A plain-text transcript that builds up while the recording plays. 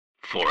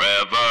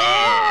Forever.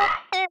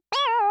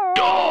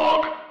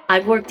 Dog.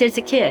 I worked as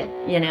a kid,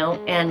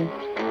 and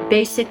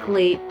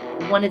basically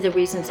one of the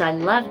reasons I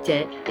loved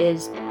it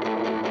is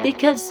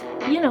because,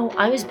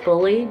 I was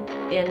bullied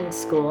in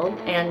school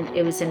and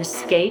it was an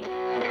escape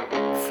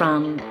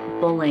from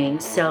bullying.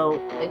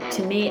 So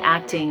to me,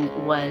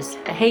 acting was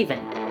a haven,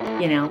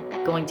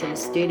 going to the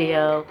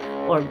studio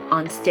or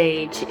on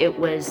stage. It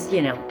was,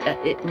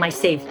 my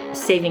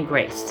saving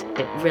grace.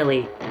 It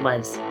really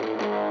was.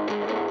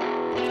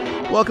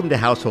 Welcome to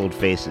Household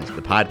Faces,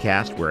 the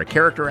podcast where a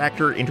character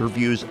actor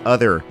interviews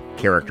other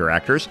character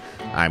actors.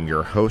 I'm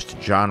your host,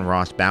 John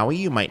Ross Bowie.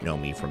 You might know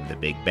me from The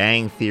Big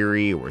Bang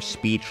Theory or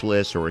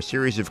Speechless or a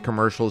series of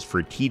commercials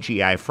for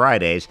TGI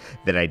Fridays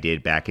that I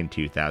did back in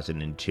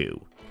 2002.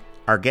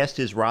 Our guest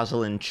is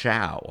Rosalind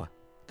Chao,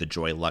 The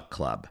Joy Luck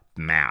Club,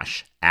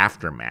 MASH,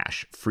 After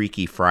MASH,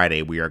 Freaky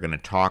Friday. We are going to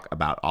talk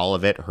about all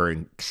of it, her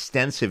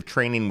extensive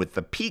training with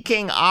the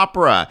Peking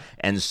Opera,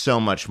 and so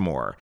much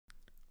more.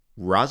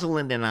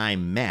 Rosalind and I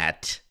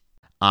met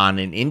on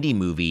an indie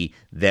movie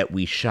that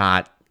we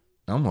shot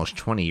almost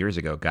 20 years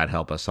ago, God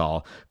help us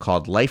all,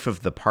 called Life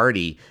of the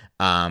Party,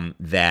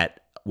 that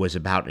was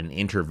about an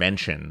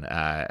intervention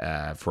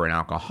for an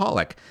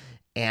alcoholic.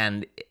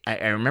 And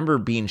I remember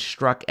being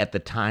struck at the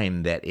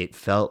time that it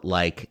felt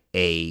like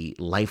a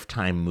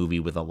Lifetime movie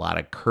with a lot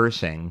of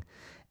cursing,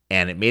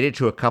 and it made it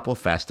to a couple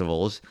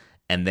festivals,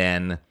 and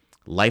then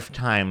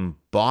Lifetime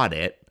bought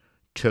it,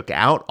 took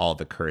out all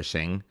the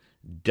cursing,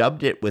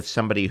 dubbed it with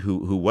somebody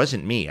who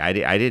wasn't me. I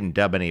didn't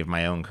dub any of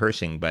my own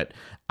cursing, but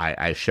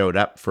I showed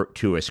up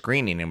to a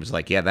screening and was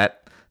like, yeah,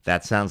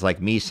 that sounds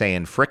like me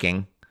saying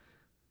fricking.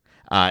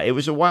 It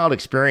was a wild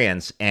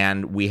experience,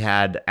 and we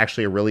had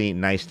actually a really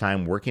nice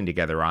time working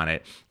together on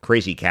it.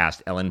 Crazy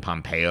cast. Ellen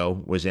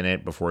Pompeo was in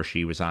it before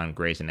she was on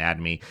Grey's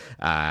Anatomy.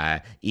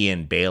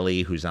 Ian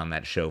Bailey, who's on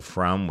that show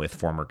From, with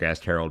former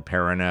guest Harold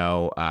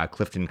Perrineau.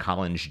 Clifton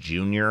Collins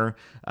Jr.,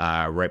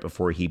 right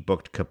before he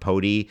booked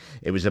Capote.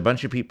 It was a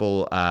bunch of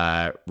people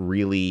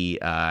really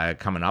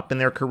coming up in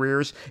their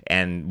careers,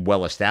 and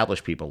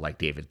well-established people like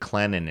David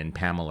Clennon and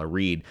Pamela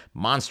Reed.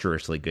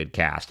 Monstrously good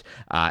cast.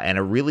 And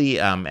a really,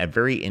 a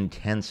very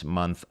intense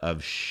month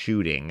of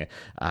shooting.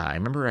 I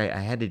remember I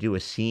had to do a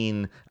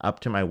scene up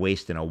to my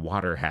waist in a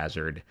water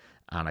hazard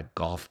on a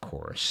golf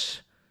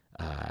course.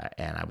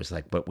 And I was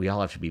like, but we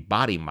all have to be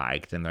body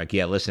mic'd. And they're like,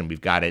 yeah, listen,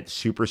 we've got it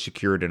super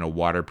secured in a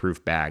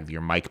waterproof bag. Your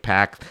mic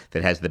pack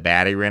that has the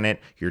battery in it,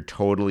 you're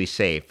totally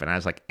safe. And I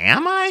was like,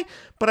 am I?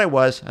 But I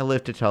was. I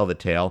lived to tell the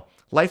tale.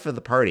 Life of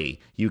the Party.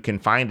 You can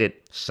find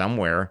it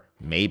somewhere,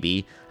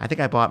 maybe. I think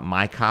I bought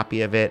my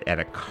copy of it at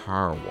a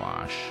car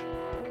wash.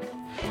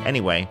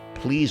 Anyway,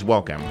 please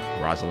welcome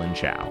Rosalind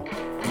Chao.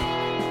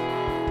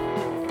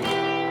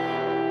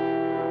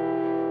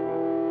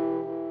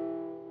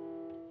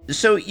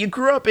 So you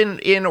grew up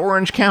in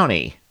Orange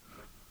County.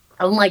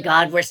 Oh my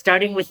God, we're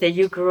starting with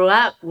you grew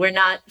up. We're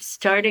not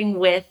starting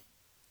with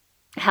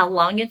how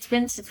long it's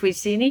been since we've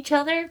seen each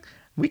other?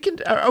 We can,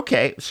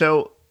 okay,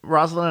 so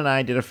Rosalind and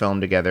I did a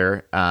film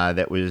together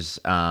that was,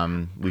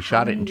 we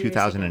shot it in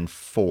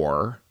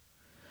 2004.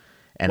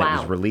 And wow. It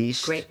was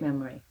released. Great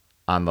memory.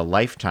 On the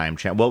Lifetime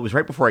channel. Well, it was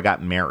right before I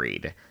got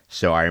married.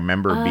 So I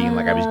remember being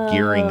like, I was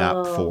gearing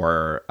up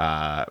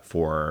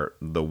for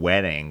the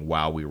wedding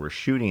while we were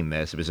shooting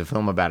this. It was a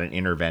film about an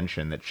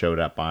intervention that showed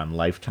up on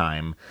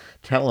Lifetime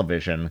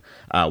television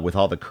with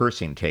all the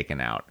cursing taken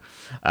out.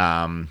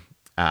 There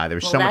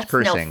was so much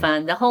cursing. That's no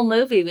fun. The whole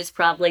movie was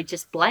probably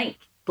just blank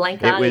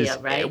audio,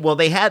 right? Well,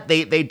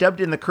 they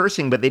dubbed in the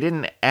cursing, but they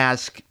didn't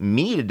ask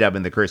me to dub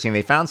in the cursing.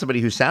 They found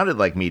somebody who sounded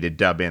like me to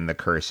dub in the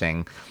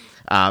cursing.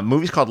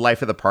 Movie's called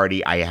Life of the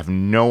Party. I have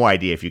no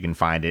idea if you can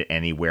find it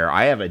anywhere.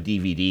 I have a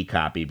DVD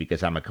copy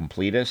because I'm a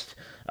completist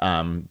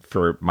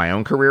for my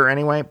own career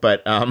anyway.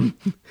 But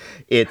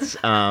it's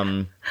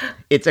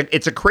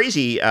a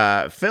crazy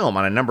film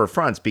on a number of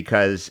fronts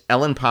because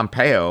Ellen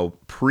Pompeo,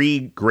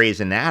 pre-Grey's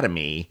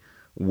Anatomy,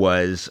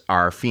 was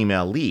our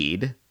female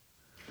lead.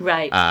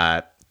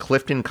 Right.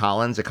 Clifton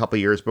Collins, a couple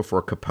years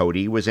before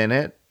Capote, was in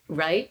it.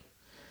 Right.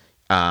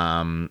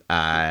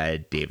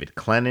 David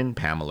Clennon,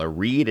 Pamela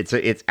Reed.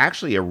 It's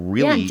actually a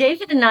really... Yeah,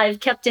 David and I have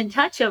kept in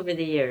touch over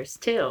the years,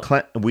 too.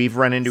 We've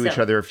run into each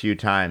other a few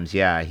times.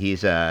 Yeah,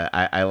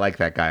 I like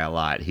that guy a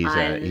lot.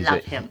 I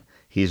love him.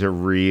 He's a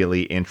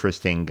really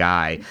interesting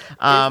guy.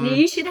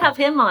 You should have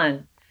him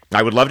on.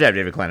 I would love to have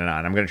David Clennon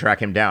on. I'm going to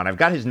track him down. I've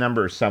got his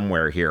number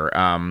somewhere here.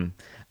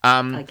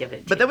 I'll give it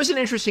to but that was an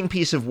interesting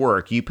piece of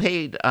work. You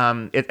paid,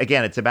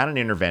 it's about an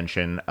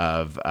intervention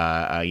of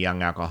a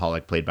young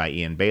alcoholic played by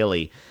Ian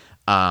Bailey.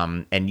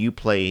 And you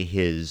play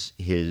his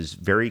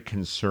very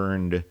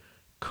concerned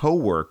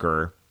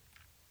coworker.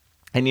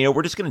 And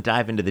we're just going to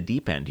dive into the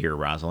deep end here,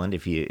 Rosalind.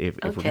 If we're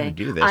going to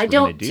do this,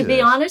 to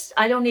be honest,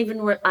 I don't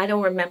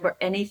remember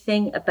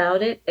anything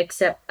about it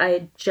except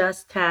I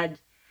just had,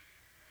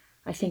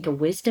 I think, a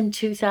wisdom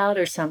tooth out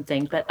or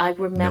something. But I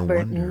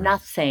remember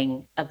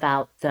nothing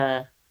about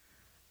the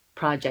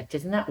project.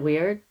 Isn't that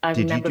weird? I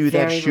Did remember you do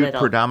that very shoot little,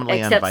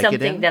 predominantly except on Vicodin?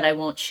 something that I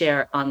won't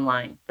share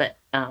online. But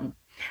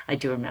I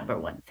do remember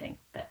one thing,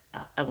 but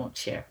I won't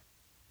share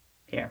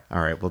here.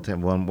 All right. Well,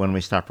 when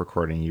we stop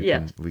recording,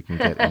 Yeah. we can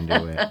get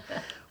into it.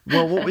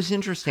 Well, what was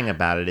interesting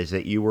about it is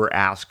that you were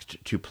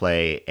asked to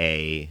play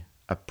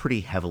a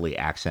pretty heavily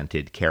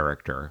accented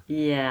character.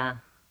 Yeah.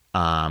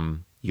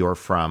 You're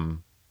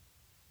from.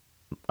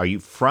 Are you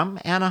from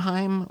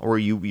Anaheim, or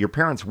your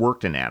parents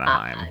worked in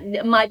Anaheim?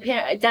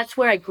 That's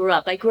where I grew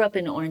up. I grew up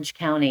in Orange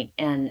County,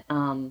 and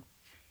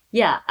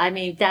yeah, I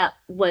mean, that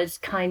was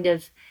kind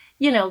of,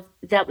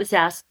 that was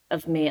asked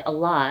of me a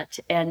lot.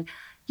 And,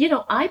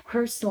 I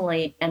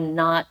personally am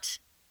not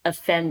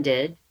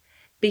offended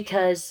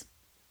because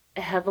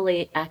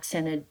heavily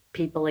accented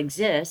people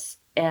exist.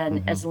 And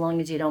Mm-hmm. as long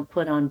as you don't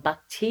put on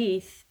buck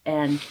teeth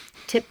and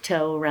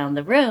tiptoe around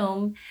the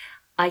room,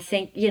 I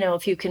think,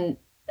 if you can,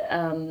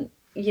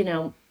 you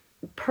know,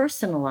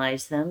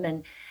 personalize them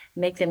and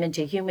make them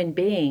into human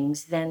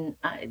beings, then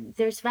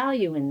there's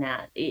value in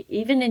that.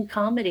 Even in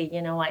comedy,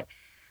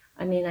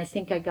 I mean, I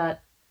think I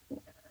got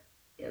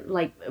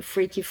like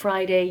Freaky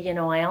Friday,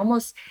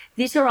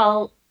 these are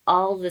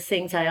all the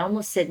things I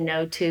almost said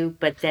no to,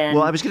 but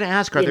Well, I then, was going to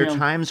ask, are you there know,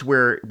 times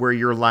where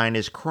your line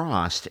is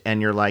crossed and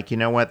you're like, you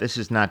know what, this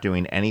is not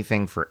doing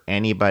anything for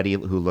anybody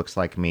who looks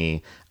like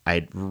me.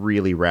 I'd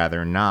really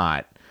rather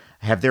not.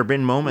 Have there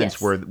been moments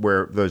yes,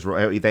 where those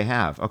they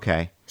have?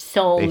 Okay,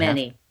 so they'd have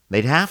many,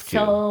 they'd have to.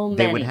 so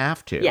They would many.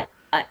 have to. Yeah,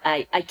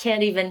 I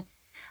can't even,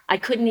 I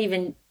couldn't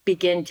even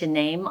begin to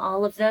name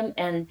all of them.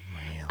 And,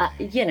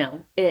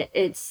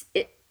 Really?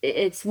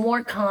 it's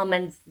more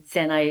common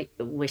than I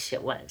wish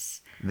it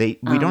was. We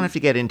don't have to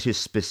get into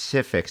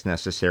specifics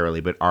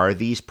necessarily, but are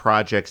these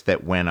projects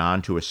that went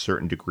on to a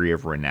certain degree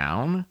of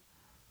renown?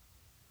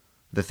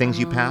 The things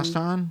you passed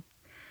Um, on?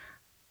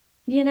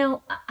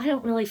 I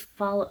don't really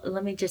follow.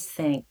 Let me just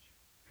think.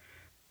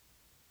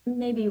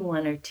 Maybe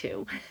one or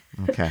two.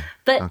 Okay.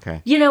 But,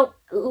 Okay.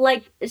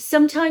 like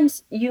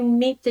sometimes you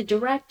meet the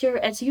director,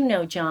 as you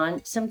know,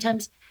 John,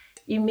 sometimes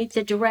you meet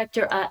the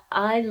director.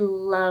 I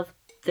love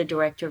the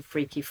director of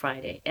Freaky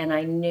Friday. And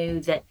I knew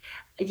that,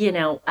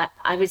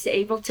 I was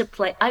able to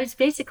play, I was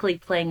basically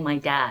playing my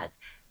dad.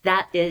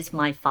 That is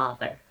my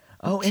father.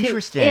 Oh, In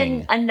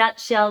interesting. a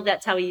nutshell,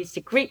 that's how he used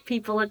to greet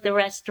people at the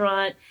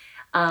restaurant.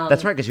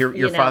 That's right, because your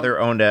You know, father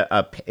owned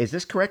is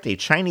this correct? A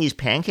Chinese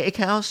pancake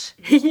house?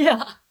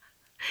 yeah.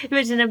 It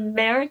was an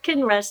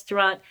American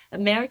restaurant,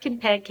 American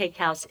pancake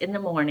house in the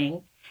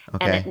morning,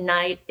 and at Okay.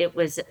 night it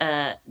was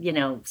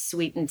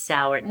sweet and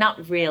sour.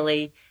 Not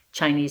really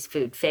Chinese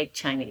food, fake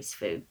Chinese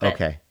food, but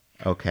Okay.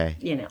 Okay.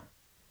 you know,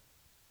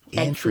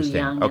 Ed Foo Interesting.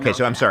 Young and Okay, all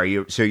so I'm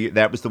that. sorry.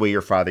 That was the way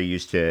your father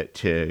used to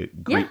Yeah,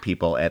 greet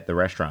people at the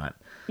restaurant.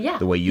 yeah.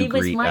 The way you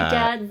greet. My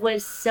dad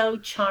was so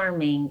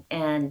charming,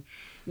 and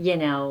you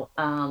know,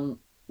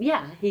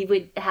 yeah, he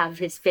would have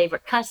his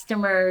favorite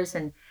customers,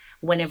 and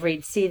whenever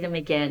he'd see them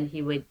again,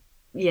 he would,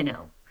 you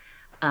know,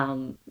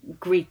 um,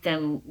 greet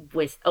them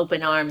with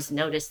open arms,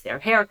 notice their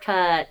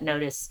haircut,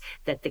 notice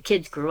that the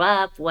kids grew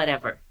up,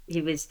 whatever.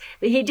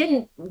 He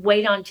didn't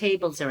wait on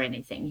tables or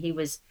anything. He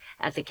was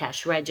at the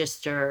cash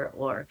register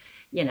or,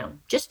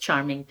 just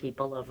charming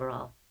people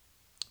overall.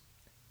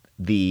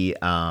 The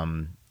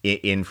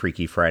in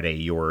Freaky Friday,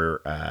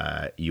 your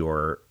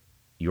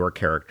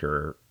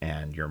character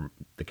and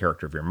the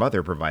character of your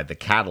mother provide the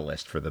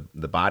catalyst for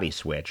the body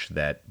switch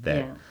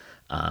Yeah.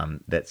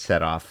 that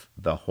set off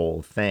the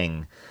whole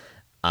thing.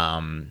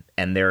 And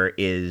there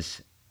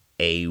is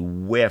a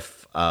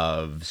whiff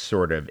of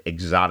sort of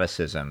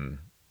exoticism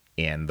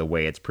in the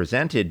way it's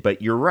presented,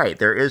 but you're right.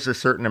 There is a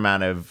certain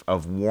amount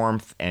of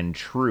warmth and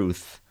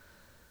truth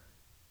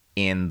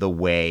in the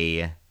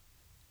way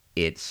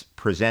it's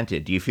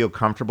presented. Do you feel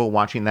comfortable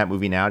watching that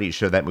movie now? Do you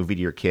show that movie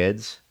to your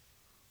kids?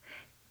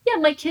 Yeah,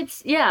 my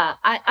kids, yeah.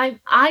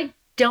 I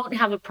don't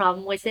have a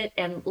problem with it.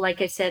 And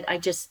like I said,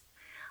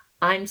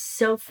 I'm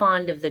so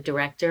fond of the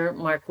director,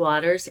 Mark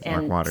Waters. Mark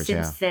And Waters,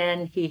 since yeah.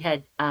 then he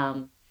had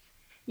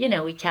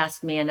he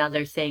cast me in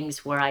other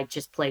things where I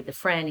just played the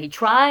friend.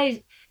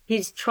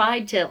 He's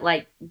tried to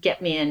like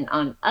get me in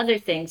on other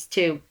things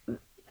too,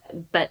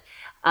 but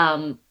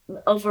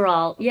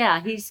overall,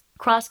 yeah, he's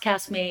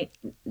cross-cast me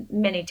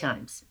many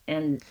times.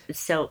 And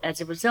so as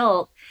a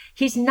result,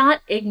 he's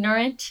not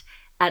ignorant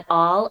at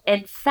all.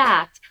 In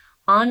fact,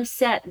 on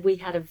set, we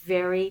had a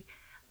very,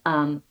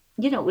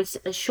 it was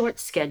a short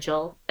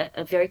schedule,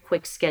 a very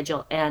quick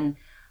schedule. And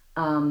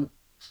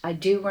I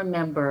do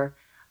remember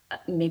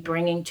me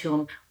bringing to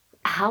him,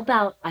 how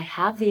about I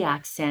have the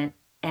accent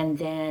and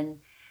then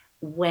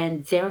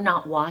when they're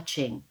not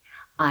watching,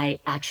 I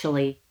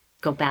actually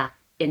go back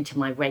into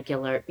my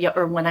regular, yeah,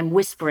 or when I'm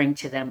whispering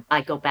to them,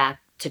 I go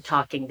back to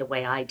talking the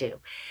way I do.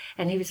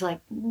 And he was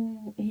like,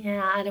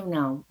 yeah, I don't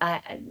know.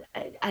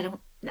 I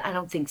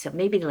don't think so.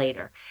 Maybe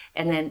later.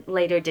 And then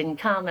later didn't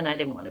come and I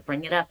didn't want to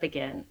bring it up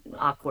again.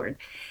 Awkward.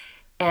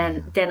 And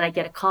Yeah. then I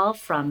get a call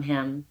from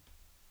him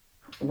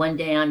one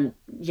day on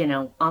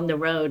the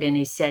road and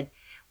he said,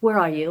 where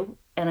are you?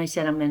 And I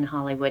said, I'm in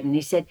Hollywood. And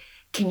he said,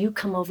 can you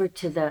come over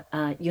to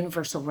the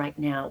Universal right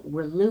now?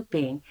 We're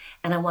looping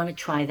and I want to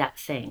try that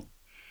thing.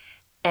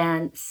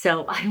 And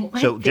so I went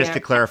So just to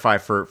there. clarify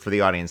for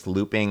the audience,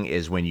 looping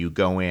is when you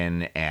go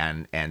in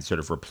and sort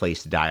of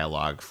replace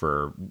dialogue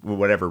for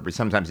whatever. But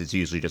sometimes it's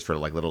usually just for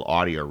like little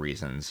audio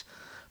reasons.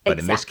 But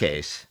in this Exactly.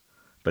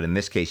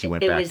 case, you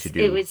went It back was to it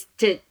do. was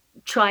to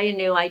try a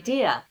new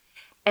idea.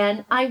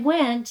 And I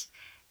went,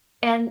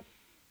 and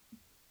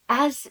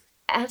as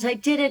I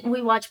did it and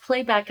we watched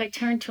playback, I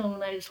turned to him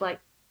and I was like,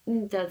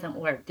 doesn't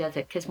work, does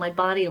it? Because my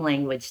body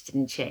language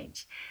didn't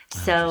change. Oh,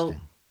 So,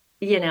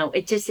 interesting.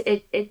 it just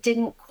it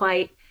didn't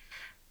quite,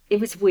 it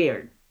was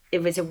weird.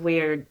 It was a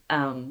weird,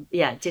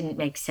 yeah, it didn't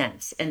make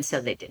sense. And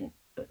so they didn't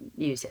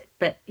use it.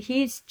 But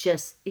he's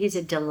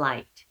a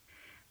delight,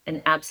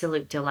 an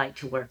absolute delight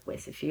to work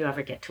with. If you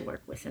ever get to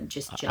work with him,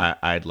 just jump.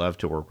 I'd love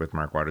to work with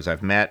Mark Waters.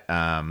 I've met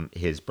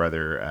his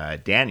brother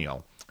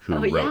Daniel, Oh,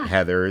 who wrote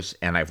yeah, Heathers,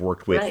 and I've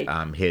worked with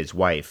right. his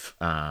wife,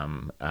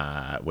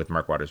 with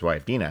Mark Waters'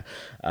 wife, Dina,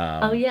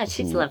 Oh, yeah,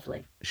 she's who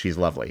lovely. she's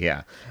lovely.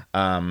 Yeah.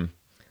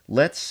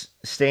 Let's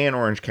stay in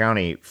Orange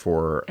County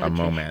for a Okay,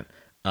 moment.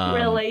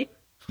 really?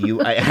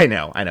 I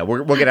know.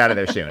 We'll get out of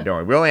there soon. Don't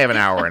worry. We only have an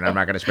hour, and I'm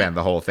not going to spend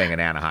the whole thing in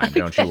Anaheim.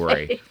 Don't you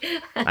worry. Okay.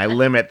 I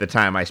limit the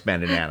time I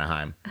spend in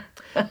Anaheim.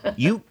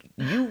 You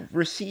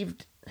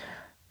received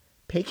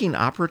Peking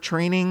opera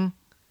training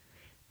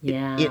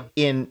Yeah.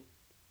 in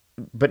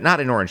but not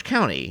in Orange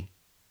County,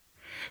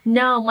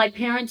 No, my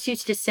parents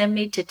used to send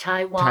me to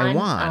Taiwan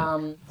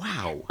Taiwan.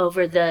 Wow.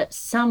 over the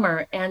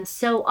summer. And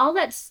so all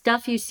that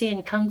stuff you see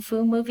in kung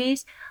fu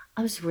movies,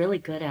 I was really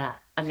good at.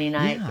 I mean,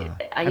 Yeah.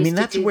 I I mean, used to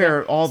that's do the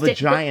where all the stick,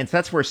 but giants,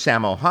 that's where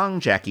Sammo Hung,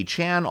 Jackie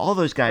Chan, all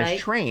those guys right,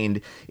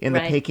 trained in the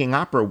right. Peking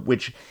opera,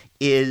 which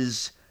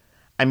is,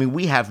 I mean,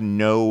 we have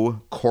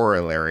no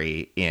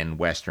corollary in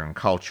Western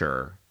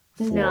culture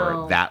for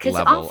No, that because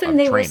level often of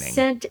they were training.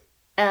 sent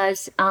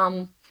as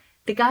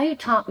the guy who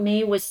taught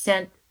me was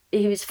sent.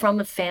 He was from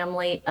a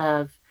family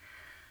of,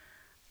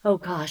 oh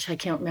gosh, I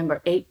can't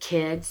remember, 8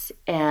 kids,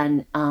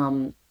 and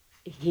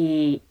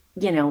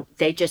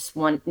they just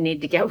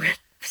need to get rid of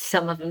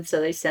some of them, so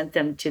they sent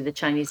them to the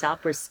Chinese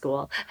opera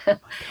school. My God.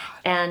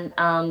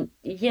 And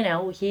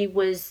he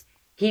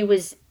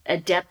was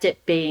adept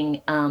at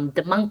being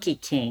the Monkey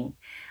King,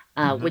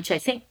 Hmm. which I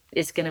think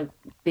is going to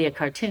be a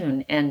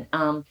cartoon. And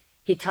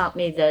he taught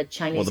me the Well,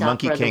 Chinese the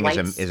Monkey opera, the King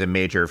is Whites. a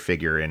major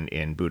figure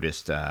in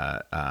Buddhist.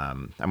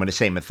 I'm going to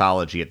say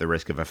mythology at the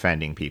risk of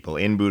offending people.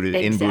 In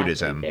Exactly.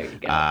 Buddhism, There you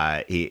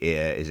go. he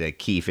is a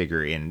key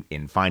figure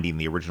in finding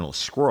the original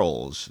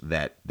scrolls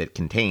that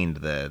contained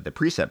the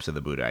precepts of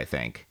the Buddha. I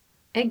think.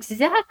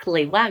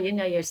 Exactly. Wow, you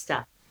know your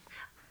stuff.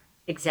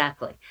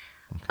 Exactly.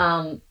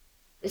 Um,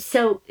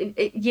 so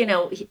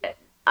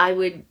I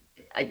would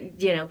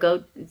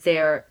go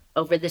there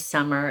over the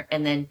summer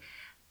and then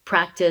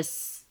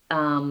practice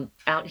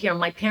out here.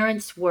 My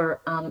parents were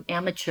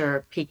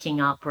amateur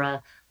Peking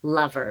opera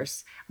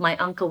lovers. My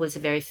uncle was a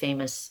very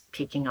famous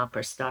Peking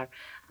opera star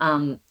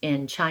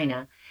in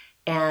China,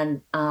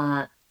 and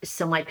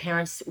so my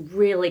parents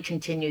really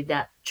continued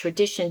that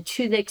tradition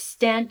to the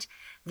extent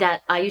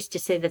that I used to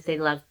say that they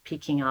loved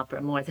Peking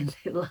opera more than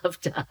they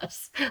loved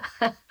us.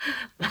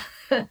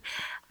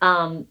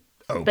 um,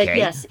 but Okay,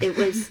 yes,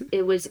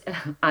 it was.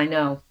 I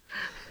know.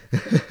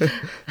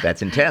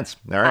 that's intense.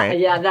 All right.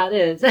 Yeah, that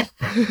is.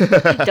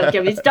 Don't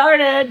get me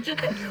started.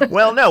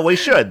 Well, no, we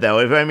should though.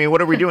 I mean,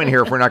 what are we doing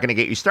here if we're not going to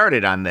get you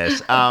started on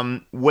this?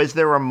 Was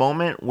there a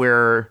moment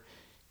where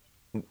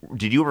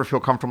did you ever feel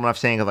comfortable enough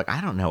saying like, I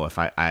don't know if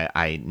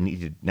I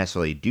need to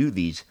necessarily do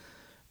these,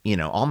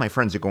 all my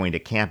friends are going to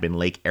camp in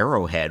Lake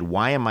Arrowhead.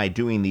 Why am I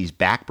doing these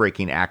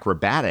backbreaking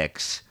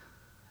acrobatics?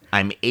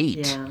 I'm 8.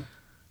 Yeah,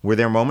 Were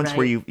there moments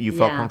where right. you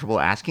felt Yeah. comfortable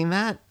asking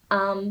that?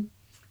 Um,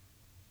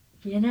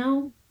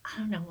 I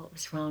don't know what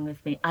was wrong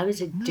with me. I was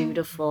a No.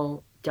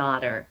 dutiful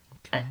daughter.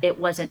 Okay. It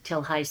wasn't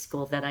till high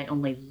school that I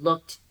only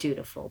looked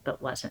dutiful,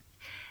 but wasn't.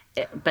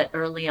 But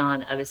early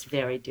on, I was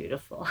very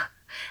dutiful.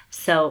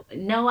 So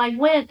no, I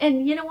went,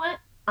 and you know what?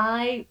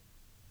 I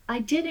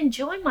did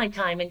enjoy my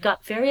time and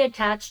got very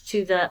attached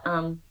to the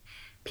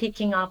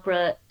Peking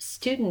Opera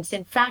students.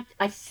 In fact,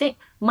 I think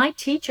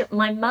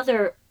my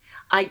mother,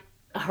 I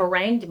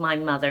harangued my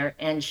mother,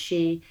 and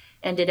she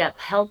ended up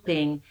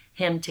helping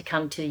him to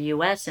come to the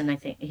U.S. And I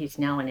think he's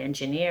now an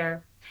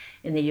engineer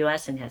in the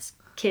U.S. and has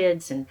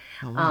kids. And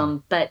Oh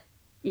wow. but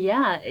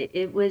yeah,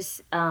 it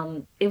was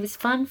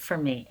fun for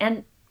me.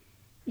 And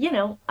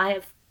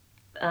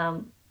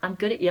I'm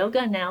good at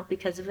yoga now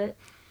because of it.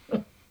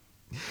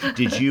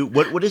 Did you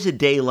what is a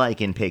day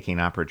like in Peking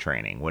opera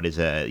training? What is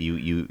a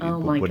Oh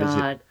my what is it?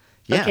 God.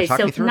 Yeah, Okay, talk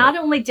me so through not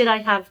it. only did I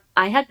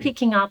had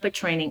Peking Opera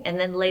training, and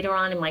then later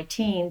on in my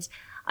teens,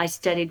 I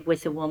studied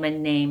with a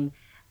woman named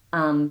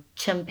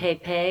Chen Pei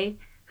Pei,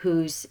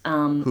 who's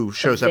Who a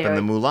shows up in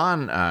the very,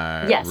 Mulan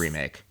yes,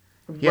 remake?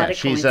 what Yeah, a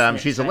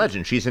coincidence, she's a right?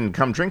 legend. She's in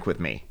Come Drink with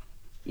Me.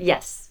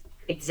 Yes,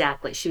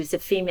 exactly. She was a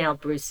female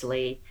Bruce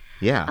Lee,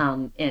 Yeah,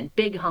 and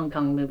big Hong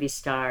Kong movie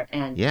star,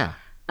 and yeah.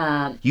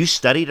 um, You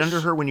studied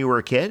under her when you were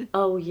a kid?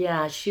 oh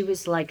yeah, she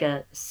was like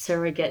a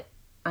surrogate.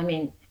 I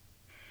mean,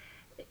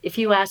 if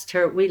you asked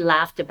her, we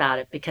laughed about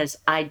it because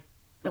I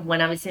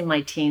when I was in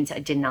my teens, I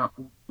did not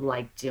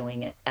like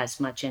doing it as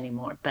much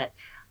anymore. But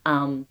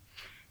um,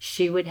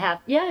 she would have,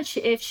 yeah,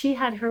 if she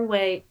had her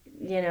way,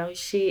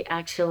 she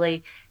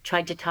actually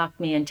tried to talk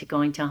me into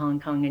going to Hong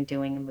Kong and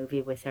doing a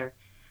movie with her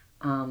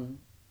um,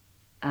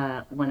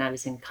 when I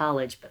was in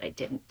college, but I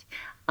didn't.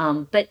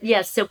 But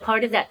yes, so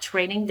part of that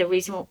training, the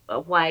reason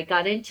why I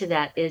got into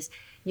that is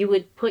you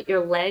would put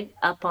your leg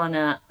up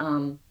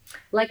on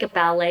like a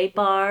ballet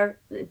bar,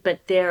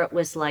 but there it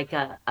was like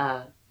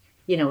a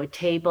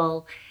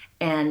table,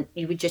 and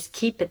you would just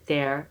keep it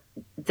there.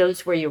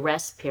 Those were your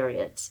rest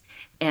periods,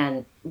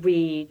 and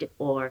read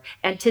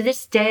and to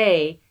this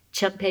day,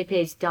 Chum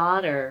Pepe's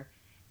daughter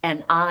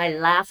and I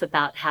laugh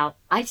about how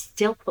I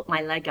still put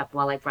my leg up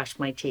while I brush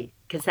my teeth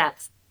because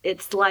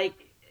it's like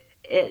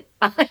it.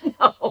 I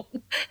know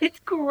it's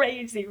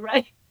crazy,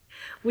 right?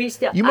 You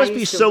I must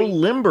be used to so read.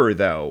 limber,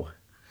 though.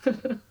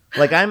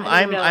 Like I'm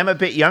I don't I'm I'm know. a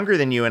bit younger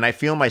than you, and I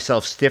feel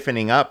myself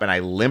stiffening up, and I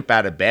limp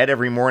out of bed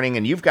every morning.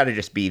 And you've got to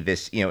just be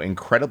this,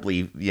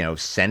 incredibly,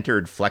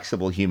 centered,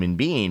 flexible human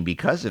being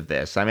because of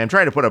this. I mean, I'm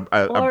trying to put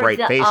a Or bright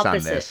the face on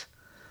opposite. this.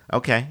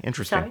 Okay,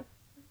 interesting. Sorry.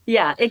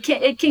 Yeah, it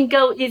can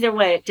go either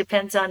way. It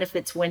depends on if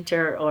it's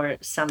winter or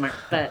summer.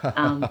 But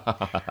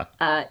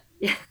uh,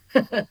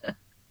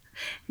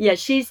 yeah,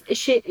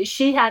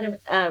 she had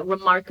a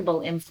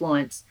remarkable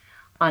influence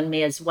on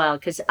me as well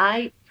because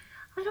I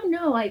don't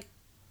know. I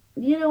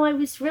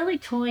was really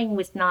toying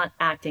with not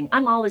acting.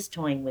 I'm always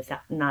toying with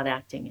not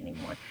acting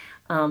anymore.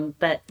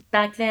 But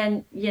back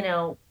then,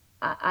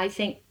 I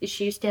think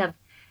she used to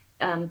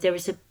have, there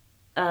was a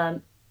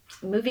um,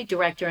 movie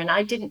director, and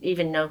I didn't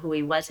even know who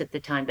he was at the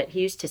time, but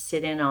he used to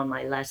sit in on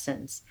my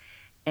lessons.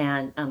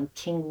 And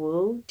King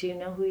Wu, do you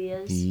know who he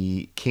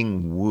is?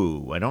 King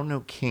Wu. I don't know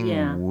Yeah,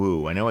 King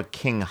Wu. I know a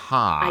King I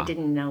Ha.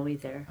 didn't know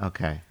either.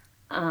 Okay.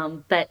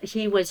 But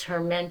he was her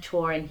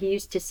mentor, and he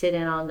used to sit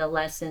in on the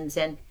lessons.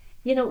 And,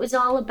 it was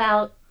all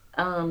about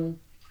um,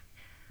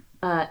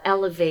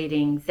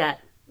 elevating that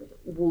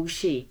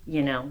wuxi,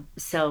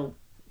 So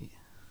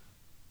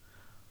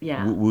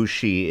yeah,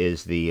 Wuxi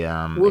is the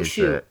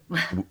wushu,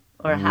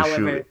 or Wushu.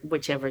 however,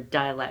 whichever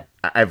dialect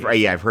I've you're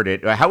yeah, saying. I've heard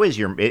it. How is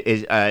your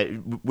is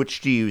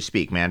which do you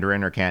speak,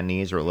 Mandarin or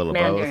Cantonese or a little of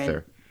both Mandarin,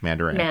 or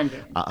Mandarin?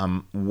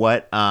 Mandarin.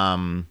 What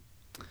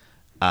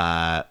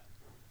uh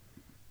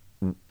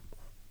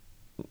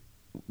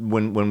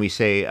when we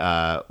say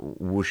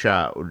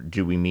wuxia,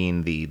 do we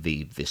mean the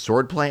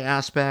swordplay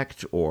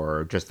aspect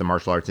or just the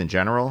martial arts in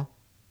general?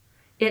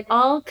 It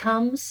all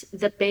comes.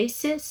 The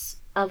basis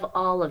of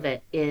all of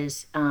it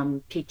is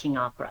Peking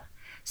opera. Okay,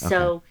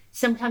 So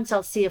sometimes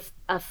I'll see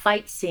a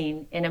fight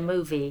scene in a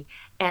movie,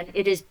 and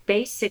it is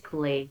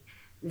basically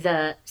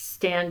the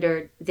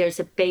standard. There's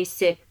a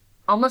basic,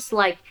 almost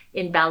like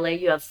in ballet,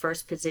 you have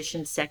first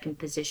position, second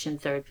position,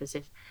 third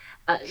position.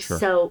 sure.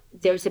 So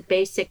there's a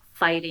basic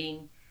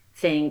fighting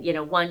thing,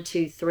 1,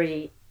 2,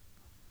 3,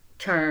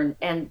 turn,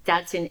 and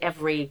that's in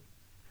every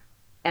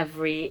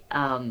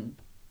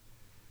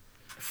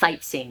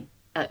fight scene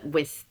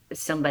with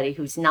somebody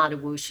who's not a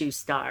wushu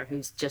star,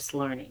 who's just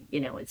learning.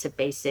 It's a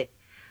basic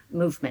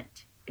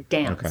movement,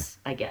 Okay. dance,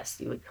 I guess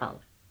you would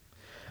call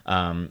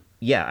it.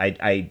 Yeah,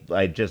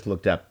 I just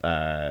looked up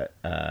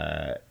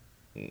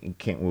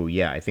King Wu.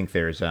 Yeah, I think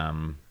there's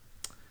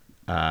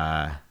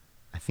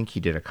I think he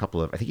did a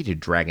couple of. I think he did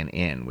Dragon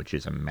Inn, which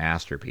is a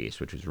masterpiece,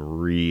 which is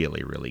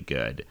really really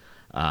good.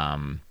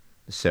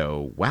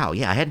 So wow,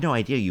 yeah, I had no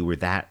idea you were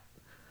that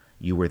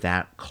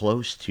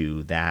close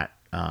to that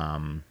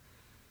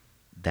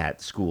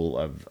school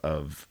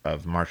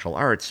of martial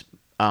arts.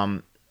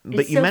 But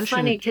It's you so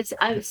funny mentioned because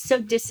I was so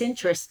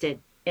disinterested.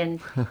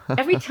 And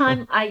every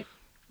time I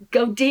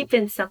go deep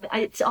in something,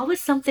 it's always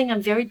something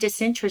I'm very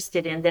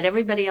disinterested in that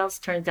everybody else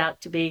turns out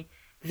to be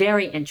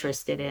very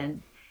interested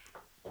in.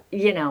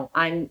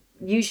 I'm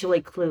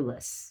usually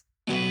clueless.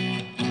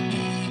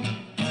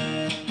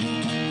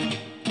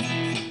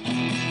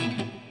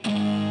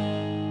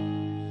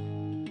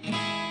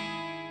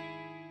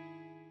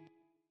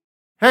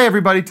 Hey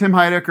everybody, Tim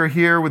Heidecker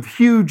here with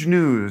huge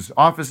news.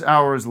 Office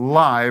Hours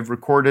Live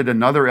recorded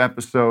another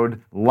episode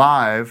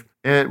live.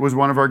 It was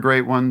one of our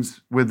great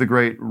ones with the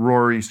great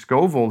Rory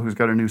Scovel, who's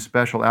got a new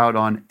special out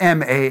on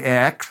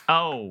MAX.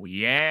 Oh,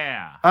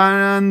 yeah.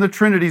 And the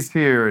Trinity's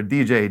here,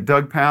 DJ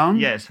Doug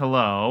Pound. Yes,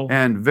 hello.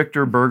 And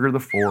Victor Berger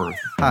IV.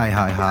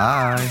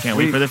 Hi. Can't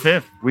wait for the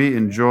fifth. We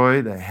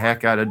enjoy the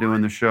heck out of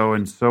doing the show,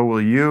 and so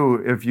will you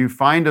if you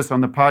find us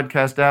on the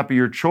podcast app of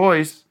your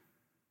choice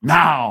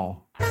now.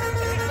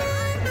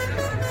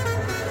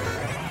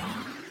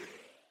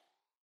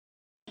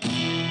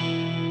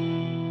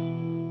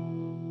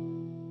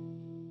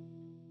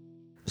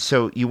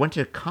 so you went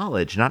to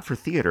college not for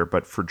theater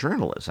but for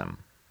journalism.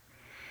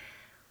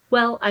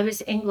 Well, I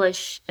was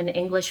an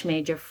English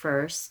major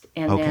first,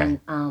 and Okay,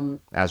 then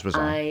as was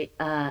I.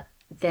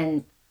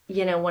 then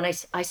when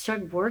I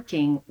started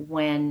working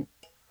when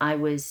I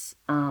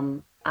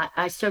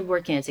started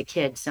working as a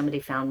kid. Somebody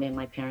found me in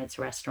my parents'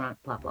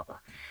 restaurant, blah blah blah.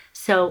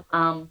 So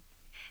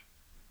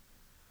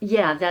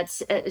yeah,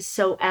 that's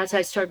so as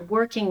I started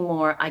working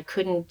more, I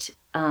couldn't,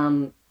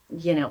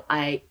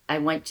 I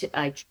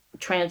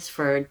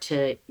transferred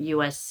to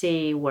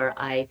USC where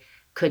I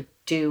could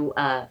do,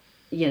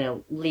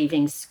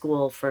 leaving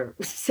school for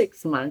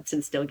 6 months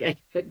and still get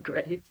good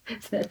grades.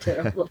 It's not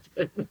terrible.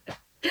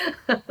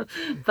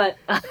 But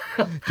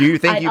Do you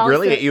think I you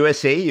really also, at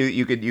USC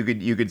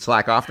you could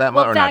slack off that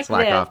much well, or not back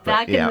slack then, off?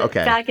 But yeah,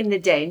 okay. back in the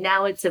day,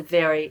 now it's a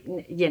very,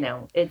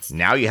 it's,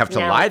 Now you have to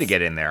now lie to it's,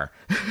 get in there.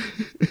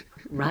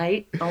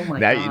 right? Oh my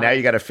Now you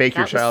God. got to fake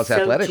your That was child's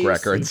so athletic juicy.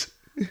 records.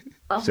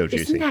 Oh, So isn't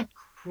juicy. that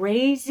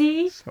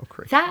crazy? So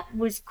crazy. That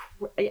was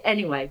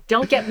anyway.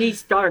 Don't get me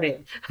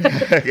started.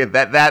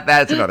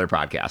 That's another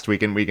podcast. We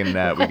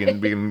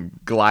can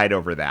glide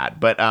over that.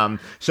 But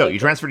so you Okay.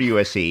 transferred to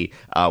USC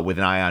with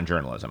an eye on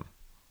journalism.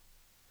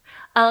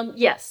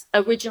 Yes.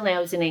 Originally, I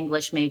was an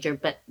English major,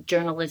 but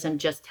journalism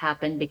just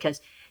happened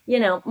because,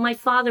 my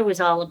father was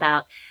all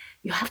about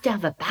you have to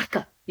have a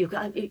backup. You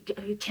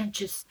can't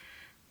just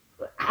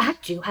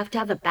act. You have to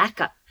have a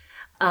backup.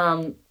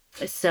 Um,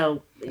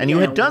 so And you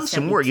had he done sent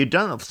some me. work. You'd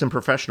done some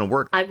professional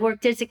work. I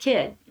worked as a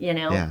kid,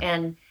 Yeah.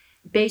 and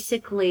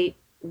basically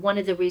one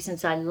of the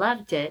reasons I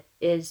loved it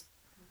is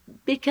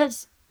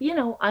because,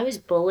 I was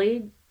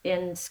bullied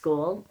in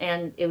school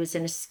and it was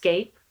an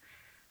escape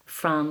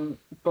from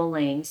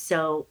bullying.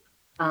 So,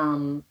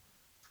 um,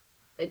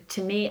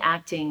 to me,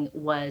 acting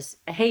was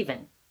a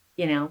haven,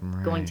 going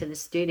Right. to the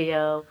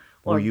studio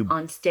Were or you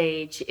on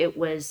stage.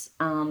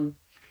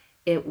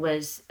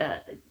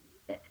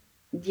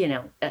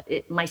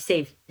 My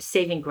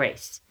saving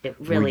grace. It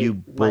were you really was.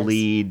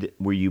 bullied?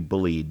 Were you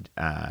bullied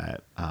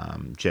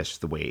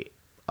just the way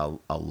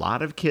a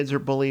lot of kids are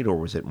bullied, or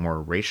was it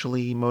more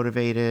racially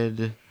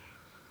motivated?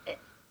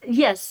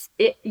 Yes,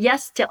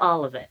 yes to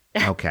all of it.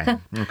 Okay.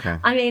 Okay.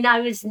 I mean, I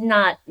was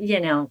not,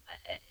 yeah,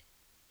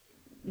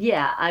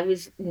 I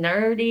was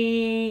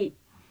nerdy,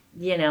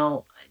 you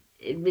know,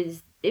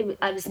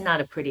 I was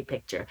not a pretty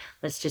picture.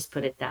 Let's just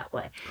put it that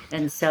way.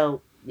 And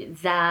so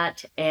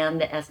that and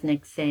the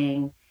ethnic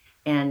thing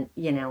and,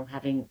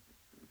 having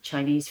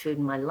Chinese food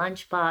in my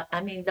lunchbox.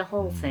 I mean, the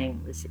whole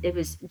thing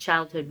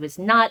childhood was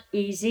not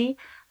easy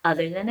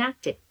other than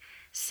acting.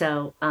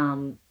 So,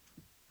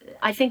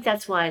 I think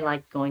that's why I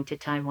like going to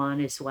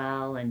Taiwan as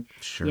well. And,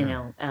 Sure.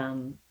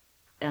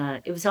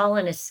 it was all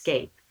an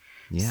escape.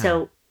 Yeah.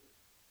 So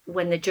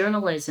when the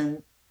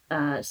journalism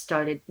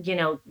started,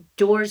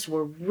 doors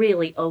were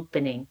really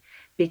opening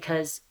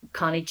because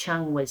Connie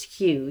Chung was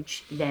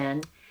huge then.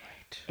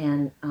 Right.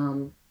 And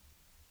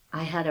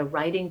I had a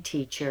writing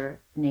teacher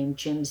named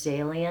Jim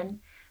Zalian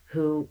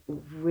who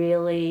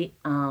really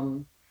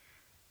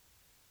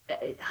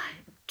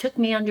took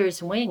me under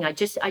his wing. I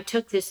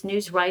took this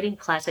news writing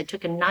class. I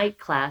took a night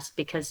class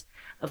because,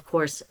 of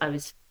course, I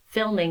was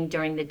filming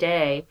during the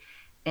day,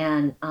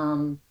 and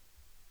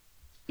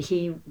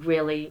he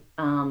really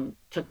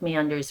took me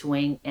under his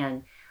wing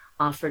and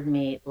offered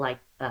me like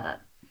a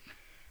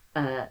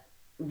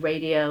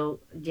radio,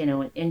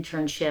 an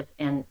internship.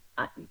 And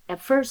at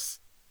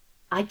first,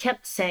 I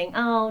kept saying,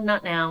 "Oh,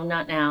 not now,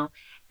 not now,"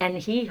 and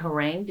he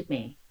harangued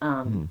me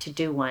Hmm. to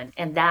do one,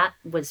 and that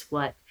was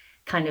what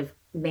kind of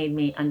made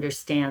me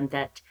understand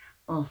that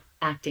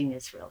acting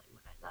is really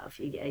what I love.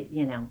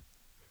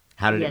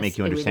 How did it make Yes,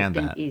 you it would have understand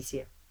been that?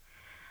 easier.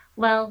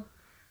 Well,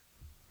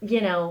 you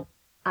know,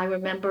 I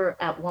remember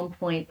at one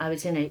point I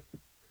was in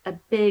a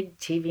big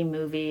TV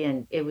movie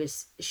and it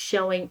was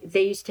showing,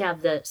 they used to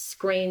have the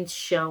screens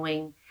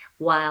showing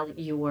while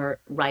you were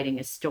writing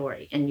a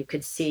story and you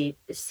could see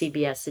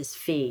CBS's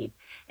feed.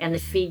 And the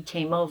Mhm. feed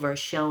came over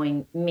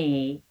showing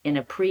me in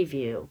a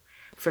preview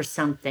for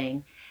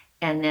something.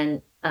 And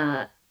then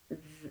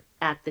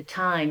at the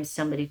time,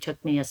 somebody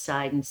took me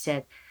aside and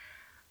said,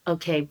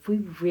 okay, we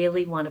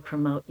really want to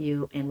promote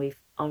you and we've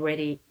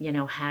already,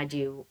 had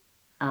you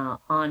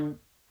on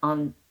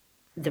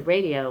the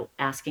radio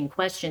asking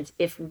questions.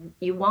 If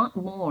you want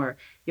more,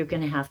 you're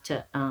going to have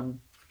to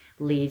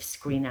leave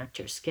Screen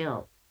Actors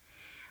Guild.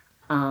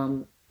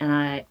 And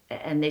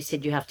they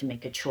said you have to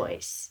make a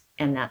choice,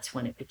 and that's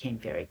when it became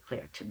very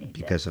clear to me that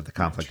Because of the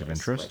my conflict of choice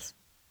interest? was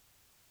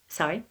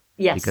sorry.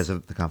 Because Yes,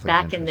 of the conflict of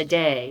back in the interest.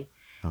 day,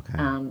 Okay.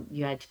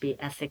 you had to be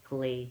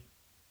ethically,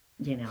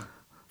 you know,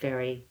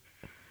 very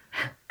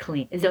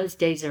clean. Those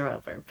days are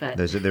over, but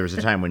There was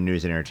a time when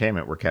news and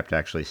entertainment were kept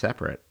actually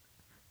separate.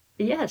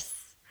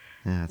 yes.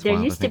 Yeah, it's There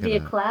wild to used to think of be a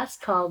that. class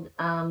called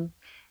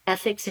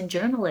Ethics in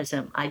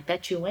Journalism. I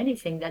bet you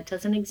anything that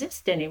doesn't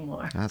exist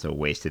anymore. That's a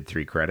wasted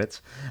 3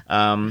 credits.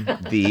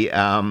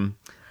 The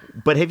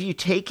but have you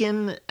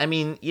taken? I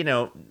mean,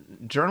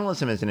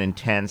 journalism is an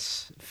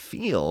intense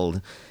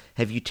field.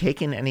 Have you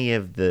taken any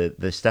of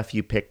the stuff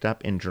you picked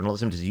up in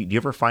journalism? Do you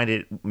ever find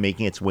it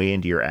making its way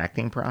into your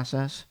acting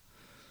process?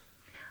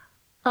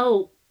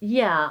 Oh,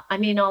 yeah. I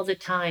mean, all the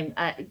time.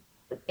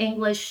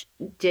 English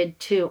did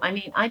too. I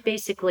mean, I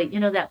basically,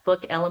 that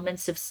book,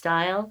 Elements of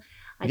Style,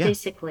 I Yeah.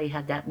 basically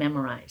had that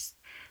memorized.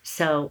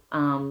 So,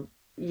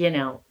 you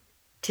know,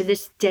 to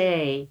this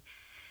day,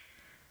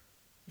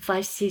 if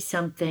I see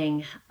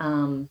something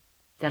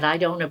that I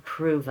don't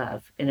approve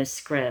of in a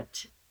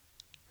script,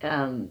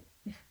 um,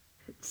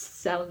 it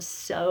sounds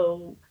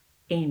so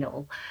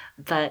anal,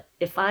 but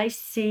if I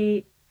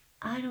see,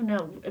 I don't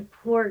know,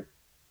 poor,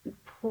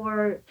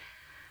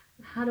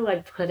 how do I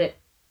put it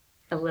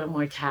a little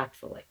more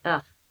tactfully?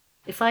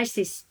 If I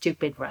see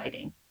stupid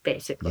writing,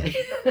 basically,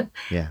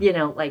 Yeah.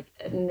 like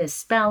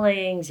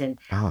misspellings, and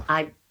Oh.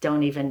 I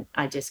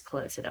just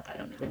close it up. I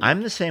don't even.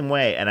 I'm the same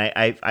way, and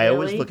I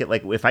always Really? look at,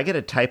 like, if I get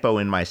a typo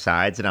in my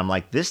sides, and I'm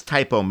like, this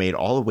typo made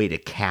all the way to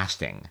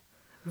casting.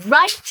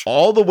 Right.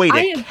 All the way to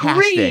I agree.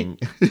 casting.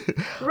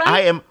 Right.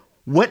 I am.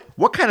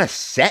 What kind of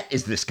set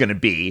is this going to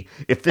be?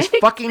 If this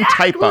fucking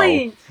typo,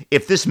 Exactly.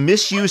 if this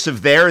misuse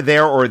of there,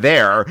 or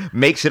there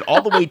makes it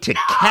all the way to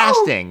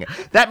casting,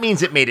 that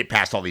means it made it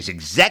past all these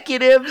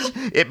executives.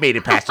 It made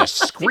it past a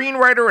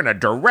screenwriter and a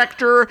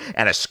director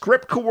and a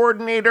script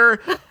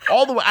coordinator.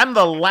 All the way. I'm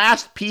the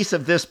last piece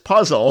of this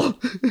puzzle.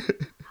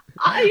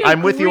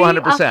 I'm with you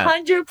 100%.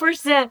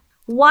 100%.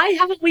 Why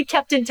haven't we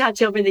kept in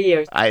touch over the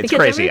years? It's because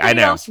crazy. I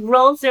everybody know. else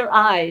rolls their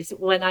eyes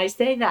when I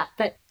say that,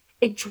 but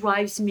it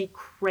drives me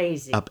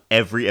crazy. Up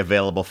every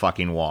available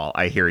fucking wall.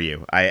 I hear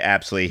you. I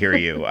absolutely hear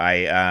you.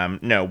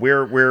 No,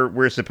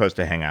 we're supposed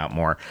to hang out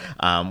more.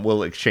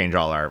 We'll exchange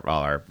all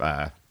our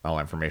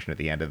information at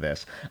the end of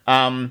this.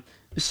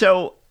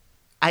 So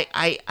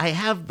I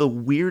have the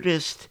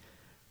weirdest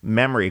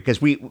memory, because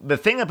the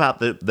thing about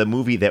the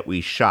movie that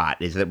we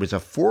shot is that it was a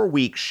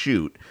 4-week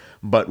shoot,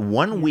 but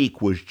 1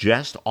 week was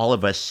just all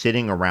of us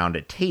sitting around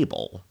a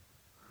table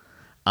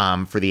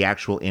for the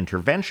actual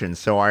intervention.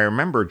 So I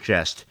remember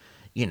just,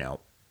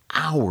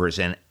 hours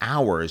and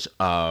hours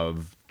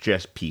of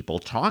just people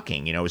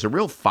talking. It was a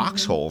real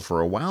foxhole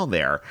for a while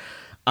there.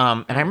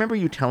 And I remember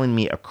you telling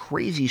me a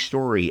crazy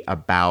story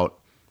about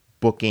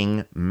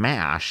booking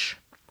MASH,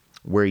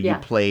 where you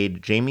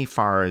played Jamie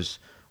Farr's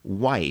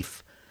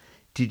wife.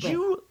 Did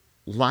you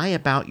lie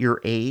about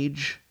your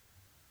age?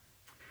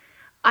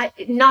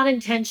 Not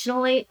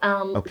intentionally.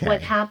 Okay.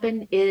 What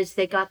happened is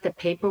they got the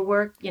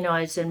paperwork.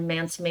 I was an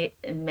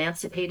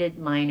emancipated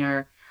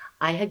minor.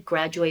 I had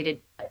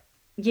graduated,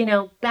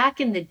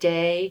 back in the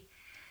day.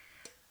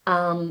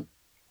 And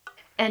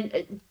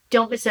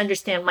don't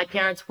misunderstand, my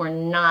parents were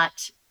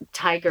not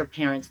tiger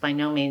parents by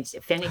no means.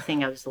 If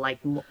anything, I was like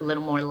a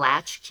little more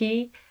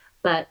latchkey.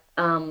 But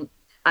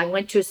I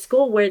went to a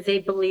school where they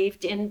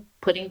believed in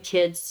putting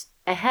kids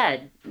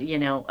ahead,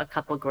 a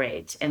couple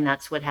grades. And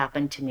that's what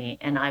happened to me.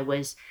 And I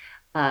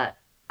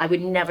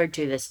would never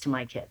do this to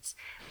my kids,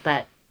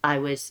 but I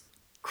was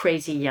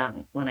crazy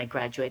young when I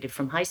graduated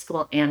from high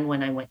school and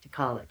when I went to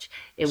college.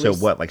 So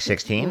what, like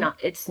 16?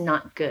 It's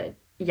not good.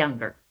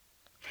 Younger.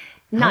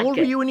 How old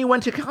were you when you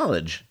went to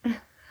college?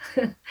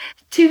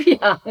 Too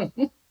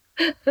young.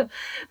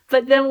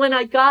 But then when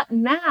I got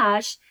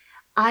MASH,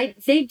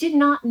 they did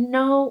not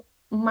know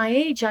my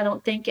age, I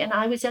don't think. And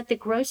I was at the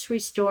grocery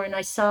store and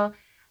I saw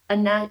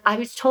I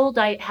was told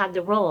I had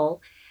the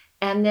role.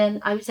 And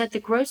then I was at the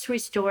grocery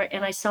store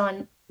and I saw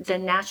the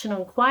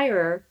National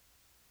Enquirer,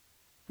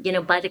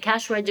 by the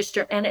cash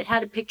register, and it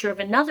had a picture of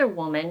another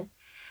woman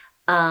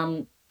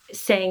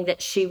saying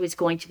that she was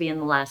going to be in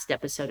the last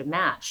episode of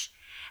MASH.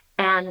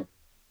 And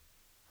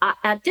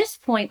at this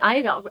point,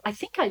 I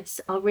think I'd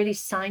already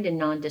signed a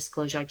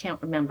non-disclosure. I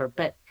can't remember,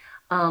 but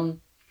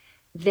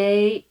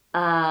they,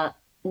 not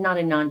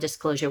a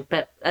non-disclosure,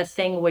 but a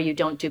thing where you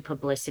don't do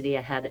publicity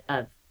ahead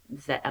of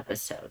the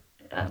episode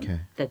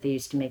that they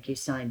used to make you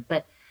sign.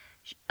 But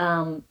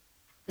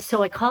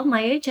so I called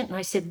my agent and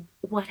I said,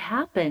 what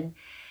happened?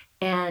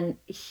 And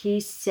he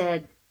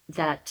said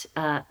that,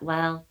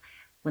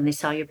 when they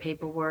saw your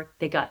paperwork,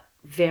 they got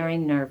very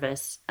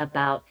nervous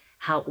about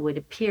how it would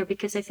appear,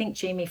 because I think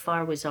Jamie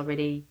Farr was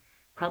already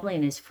probably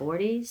in his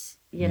 40s,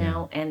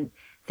 and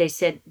they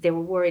said they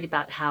were worried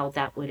about how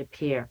that would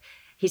appear.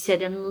 He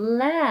said,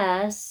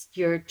 unless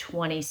you're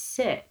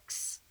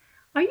 26.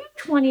 Are you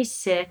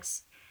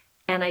 26?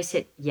 And I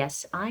said,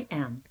 yes, I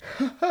am.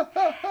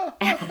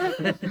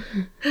 I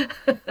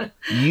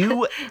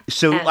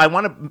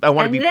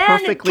want to be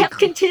perfectly. It kept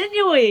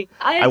continuing.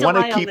 I had to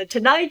lie on the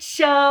Tonight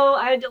Show.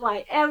 I had to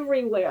lie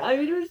everywhere. I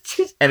mean, it was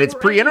just. And it's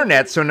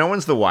pre-internet, so no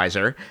one's the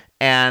wiser.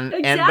 And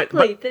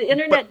exactly, the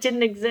internet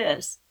didn't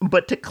exist.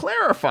 But to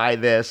clarify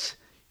this,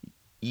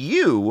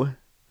 you,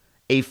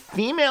 a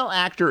female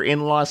actor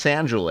in Los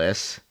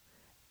Angeles,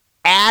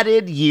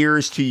 added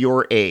years to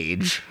your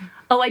age.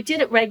 Oh, I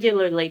did it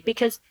regularly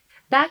because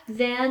back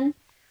then,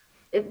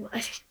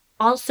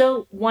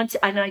 also once,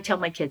 and I tell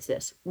my kids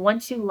this: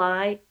 once you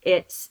lie,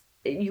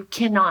 you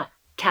cannot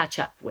catch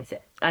up with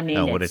it. I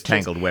mean, what a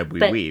tangled web we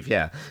weave.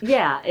 Yeah.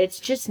 Yeah, it's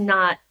just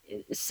not.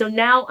 So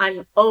now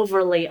I'm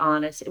overly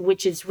honest,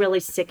 which is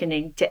really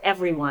sickening to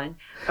everyone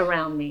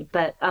around me.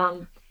 But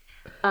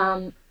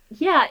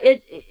yeah,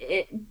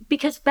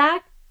 because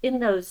back in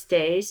those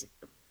days,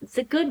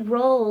 the good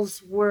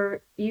roles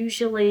were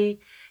usually,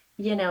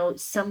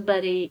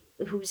 somebody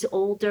who's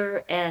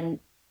older, and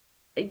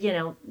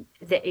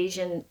the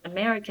Asian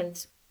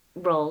Americans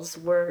roles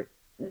were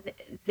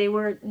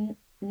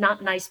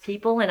not nice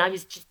people, and I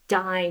was just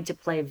dying to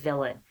play a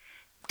villain.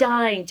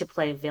 dying to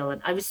play a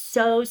villain. I was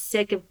so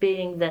sick of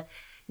being the,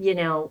 you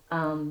know,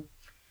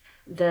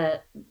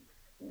 the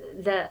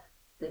the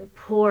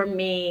poor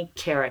me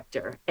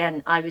character,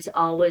 and I was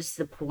always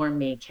the poor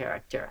me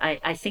character.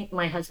 I think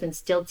my husband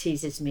still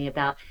teases me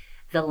about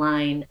the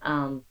line,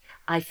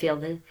 I feel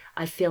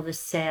the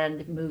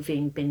sand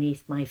moving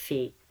beneath my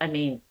feet. I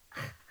mean,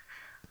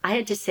 I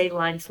had to say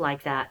lines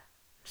like that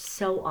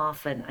so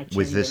often. I can't even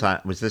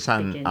Was this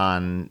on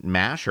begin.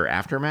 MASH or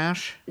after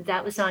MASH?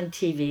 That was on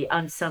TV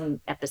on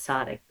some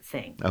episodic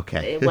thing.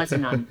 Okay. It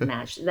wasn't on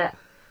MASH. That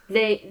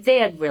they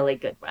had really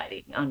good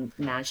writing on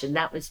MASH, and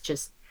that was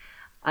just,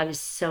 I was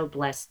so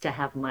blessed to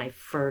have my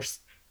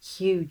first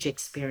huge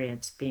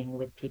experience being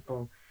with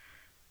people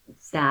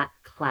that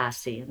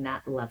classy and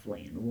that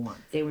lovely and warm.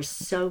 They were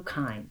so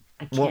kind.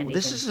 I can't Well, even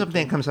this is something that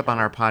begin comes to up on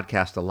tell our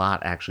podcast a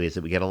lot, actually, is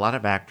that we get a lot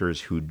of actors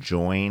who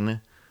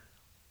join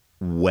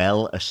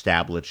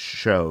well-established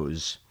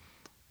shows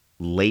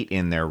late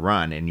in their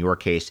run. In your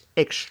case,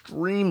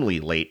 extremely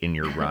late in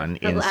your run,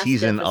 The in last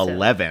season episode.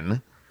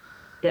 11.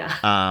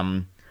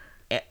 Yeah.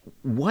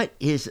 What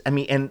is, I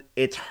mean, and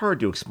it's hard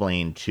to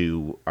explain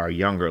to our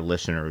younger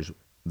listeners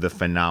the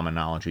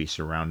phenomenology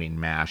surrounding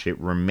MASH.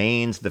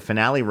 The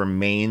finale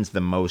remains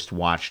the most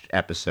watched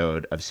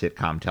episode of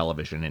sitcom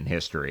television in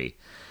history.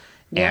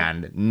 Yeah.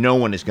 And no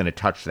one is going to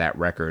touch that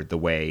record the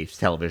way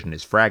television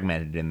is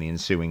fragmented in the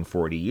ensuing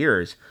 40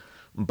 years.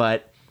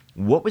 But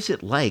what was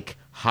it like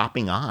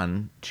hopping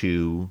on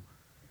to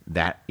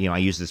that? I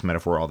use this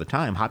metaphor all the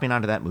time, hopping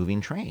onto that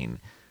moving train.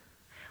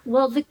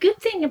 Well, the good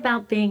thing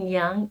about being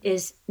young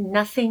is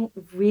nothing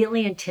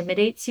really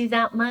intimidates you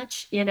that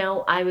much.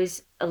 I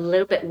was a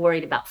little bit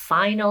worried about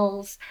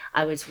finals.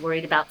 I was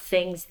worried about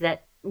things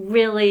that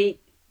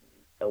really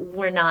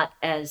were not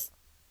as,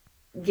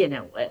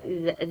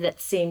 that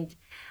seemed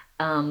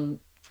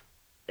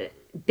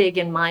big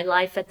in my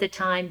life at the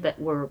time, but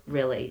were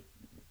really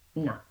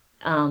not.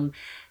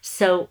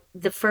 So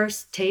the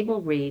first table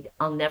read,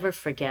 I'll never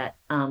forget.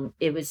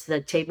 It was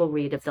the table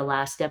read of the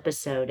last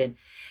episode,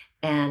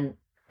 and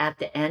at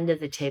the end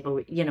of the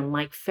table,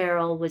 Mike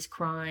Farrell was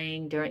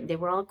crying they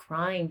were all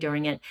crying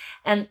during it.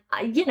 And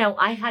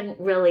I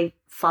hadn't really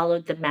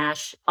followed the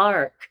MASH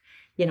arc.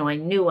 I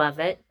knew of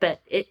it,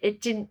 but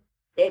it didn't,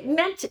 it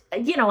meant, I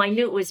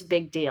knew it was a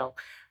big deal.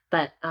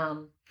 But,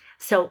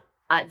 so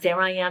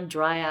there I am,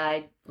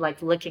 dry-eyed,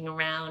 like looking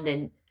around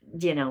and,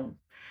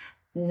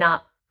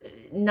 not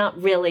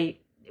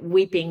really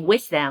weeping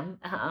with them.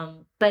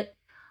 But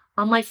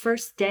on my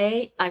first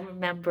day, I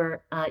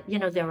remember,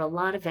 there were a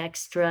lot of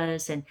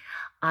extras, and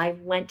I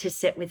went to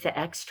sit with the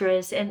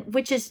extras, and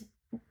which is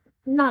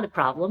not a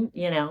problem,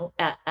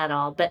 at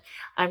all. But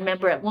I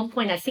remember at one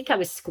point, I think I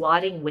was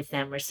squatting with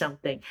them or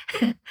something.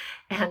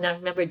 And I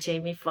remember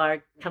Jamie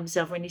Farr comes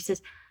over and he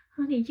says,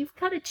 "Honey, you've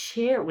got a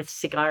chair," with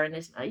cigar in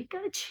his mouth. "You've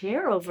got a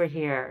chair over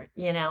here,"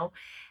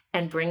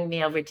 and bring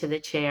me over to the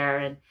chair.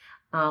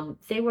 And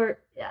they were,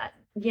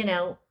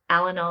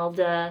 Alan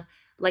Alda.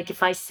 Like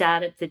if I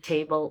sat at the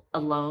table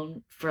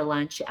alone for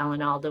lunch,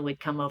 Alan Alda would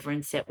come over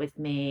and sit with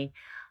me.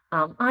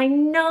 I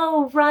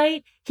know,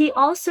 right? He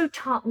also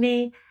taught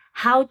me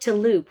how to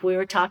loop. We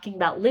were talking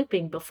about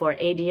looping before,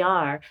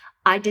 ADR.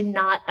 I did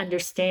not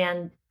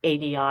understand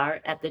ADR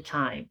at the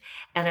time.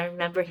 And I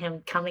remember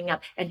him coming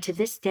up. And to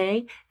this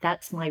day,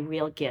 that's my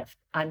real gift.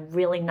 I'm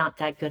really not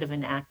that good of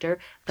an actor,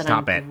 but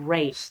Stop I'm it.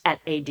 great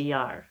at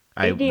ADR.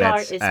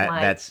 ADR is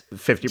my that's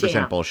 50%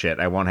 jam. bullshit.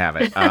 I won't have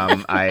it.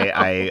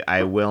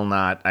 I will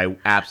not. I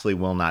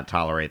absolutely will not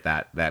tolerate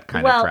that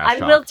kind of trash I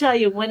talk. will tell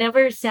you,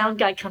 whenever a sound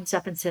guy comes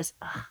up and says,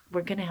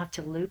 "We're going to have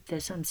to loop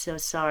this. I'm so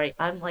sorry."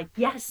 I'm like,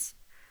 yes,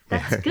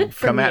 that's good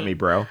for Come me. at me,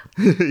 bro.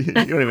 You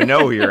don't even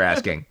know who you're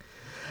asking.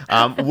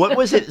 What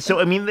was it? So,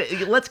 I mean,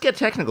 let's get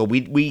technical.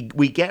 We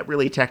get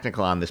really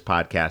technical on this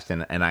podcast,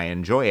 and I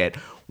enjoy it.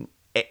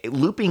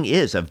 Looping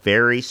is a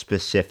very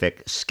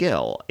specific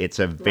skill. It's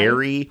a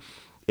very...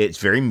 It's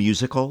very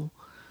musical.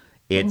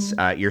 It's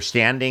you're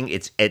standing.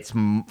 It's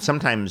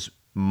sometimes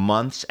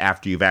months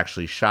after you've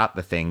actually shot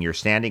the thing. You're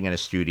standing in a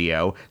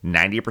studio.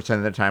 90%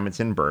 of the time, it's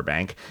in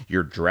Burbank.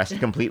 You're dressed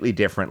completely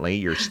differently.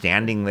 You're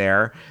standing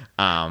there.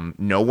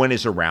 No one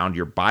is around.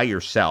 You're by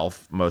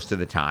yourself most of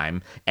the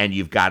time, and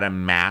you've got to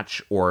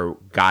match or,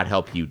 God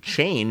help you,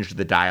 change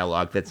the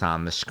dialogue that's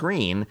on the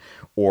screen,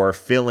 or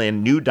fill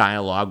in new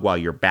dialogue while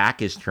your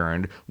back is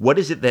turned. What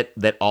is it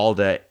that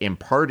Alda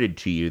imparted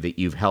to you that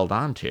you've held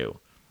on to?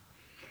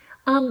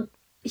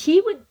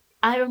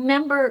 I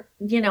remember,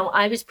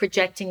 I was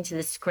projecting to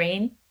the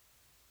screen,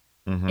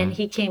 and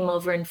he came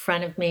over in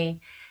front of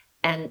me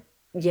and,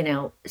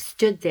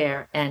 stood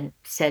there and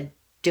said,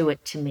 "Do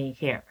it to me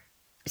here."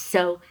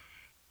 So,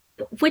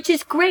 which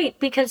is great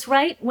because,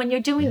 right, when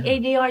you're doing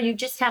ADR, you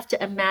just have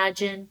to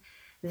imagine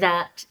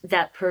that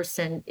that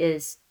person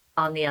is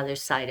on the other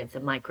side of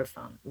the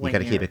microphone. You got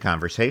to keep it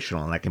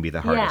conversational, and that can be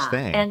the hardest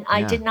thing. And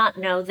I did not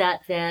know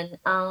that then.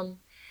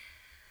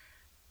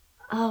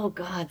 Oh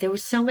God, there were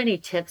so many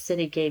tips that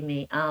he gave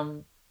me.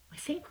 I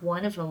think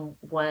one of them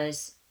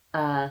was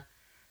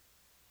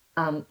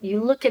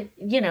you look at,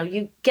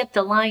 you get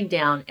the line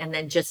down and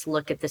then just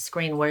look at the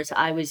screen, whereas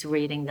I was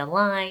reading the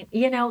line.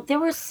 There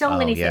were so Oh,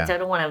 many things. yeah. I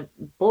don't want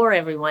to bore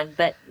everyone,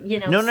 but, No,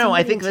 so no. I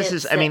many think this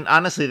tips is. I mean,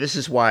 honestly, this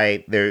is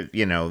why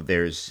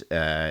there's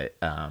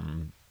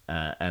an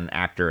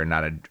actor and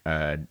not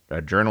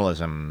a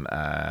journalist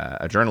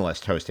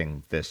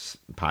hosting this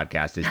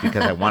podcast is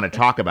because I want to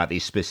talk about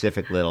these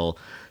specific little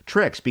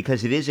tricks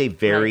because it is a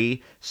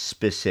very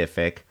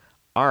specific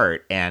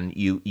art, and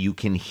you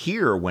can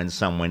hear when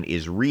someone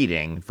is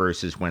reading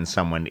versus when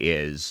someone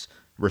is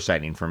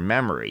reciting from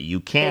memory. You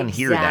can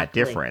hear that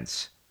Exactly.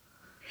 difference.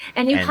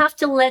 And you And have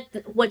to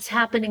let what's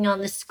happening on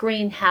the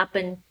screen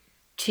happen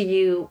to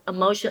you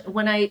emotion.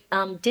 When I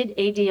did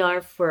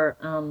ADR for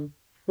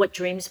What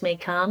Dreams May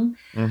Come,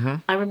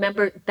 I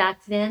remember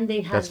back then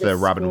they had that's the the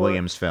Robin score,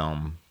 Williams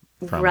film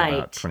from about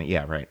right? 20.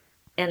 Yeah, right.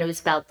 And it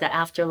was about the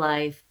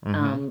afterlife,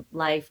 Mm-hmm.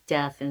 life,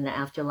 death, and the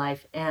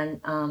afterlife.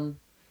 And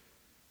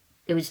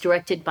it was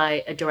directed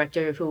by a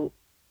director who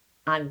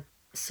I'm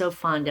so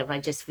fond of.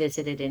 I just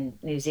visited in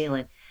New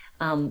Zealand,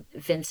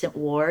 Vincent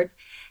Ward,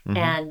 Mm-hmm.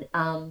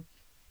 and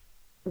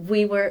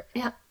we were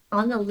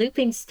on the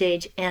looping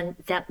stage, and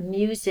that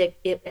music.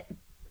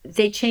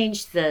 They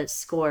changed the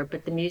score,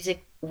 but the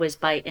music was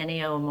by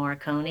Ennio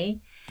Morricone,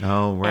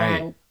 Oh,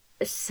 right. and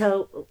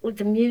so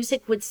the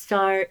music would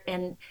start,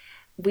 and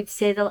we'd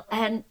say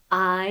and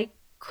I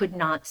could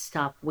not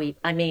stop weep.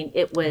 I mean,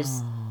 it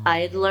was. I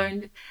had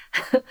learned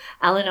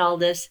Alan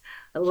Aldous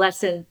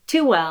lesson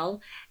too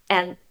well,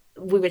 and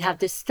we would have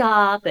to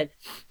stop and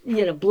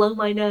blow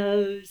my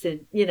nose,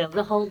 and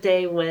the whole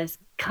day was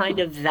kind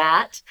of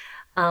that.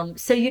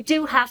 So you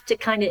do have to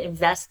kind of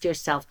invest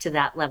yourself to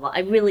that level. I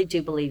really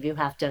do believe you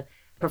have to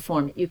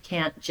perform it. You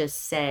can't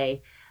just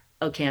say,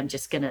 okay, I'm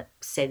just going to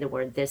say the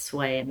word this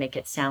way and make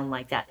it sound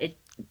like that. It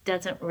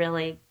doesn't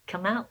really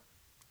come out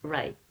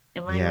right.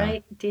 Am I Yeah.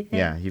 right? Do you think?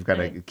 Yeah, you've got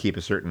Right. to keep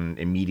a certain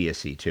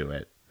immediacy to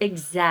it.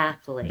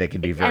 Exactly. They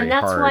can be very And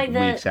that's why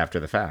hard weeks after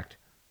the fact.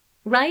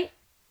 right?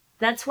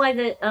 That's why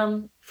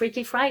the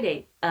Freaky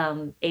Friday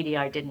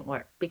ADR didn't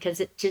work, because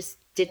it just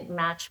didn't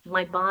match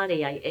my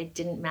body. It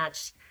didn't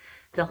match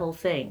the whole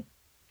thing.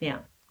 Yeah.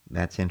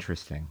 That's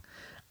interesting.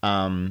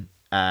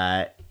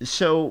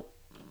 So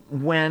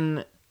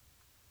when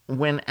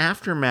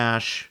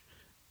Aftermash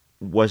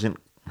wasn't,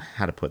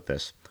 how to put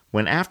this,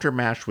 when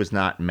Aftermash was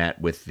not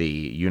met with the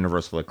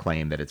universal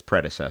acclaim that its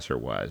predecessor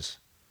was,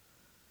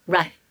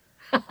 Right.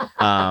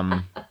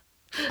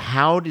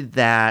 how did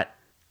that?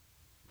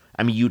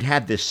 I mean, you'd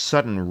had this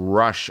sudden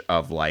rush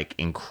of like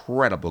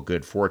incredible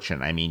good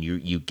fortune. I mean,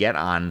 you get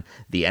on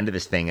the end of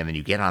this thing, and then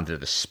you get onto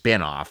the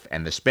spinoff,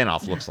 and the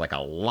spinoff looks like a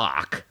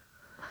lock.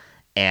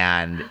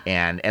 And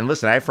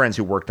listen, I have friends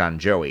who worked on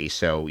Joey,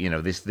 so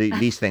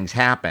these things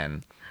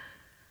happen.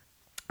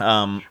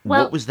 Well,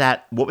 What was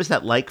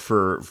that like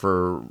for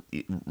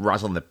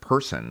Rosalind the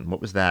person?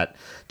 What was that?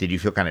 Did you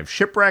feel kind of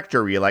shipwrecked,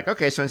 or were you like,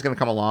 okay, someone's going to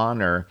come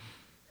along, or?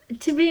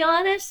 to be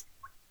honest,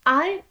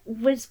 I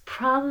was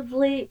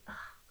probably,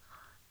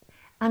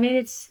 I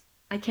mean,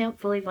 I can't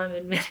believe I'm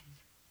admitting.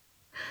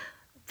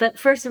 But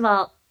first of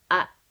all,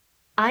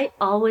 I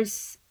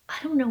always, I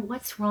don't know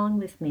what's wrong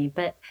with me,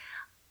 but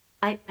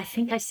I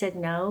think I said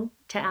no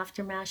to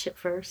Aftermash at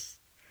first.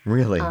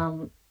 Really?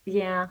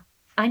 Yeah,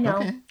 I know.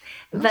 Okay.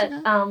 That's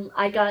But okay.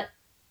 I got,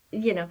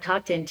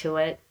 talked into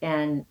it,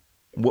 and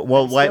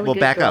Well, I'm still a well,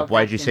 good back girl up.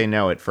 Why back did you then. say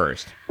no at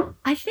first?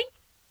 I think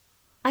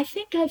I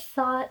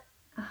thought,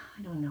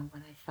 I don't know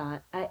what I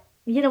thought.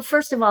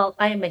 First of all,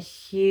 I am a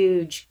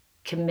huge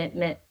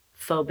commitment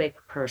phobic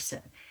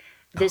person.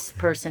 This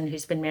person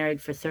who's been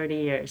married for 30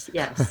 years,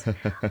 yes.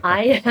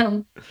 I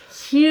am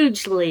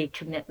hugely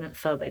commitment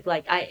phobic.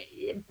 Like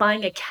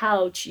buying a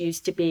couch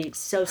used to be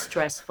so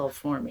stressful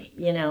for me.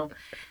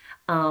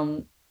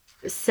 Um,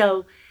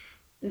 so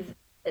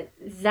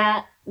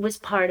that was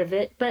part of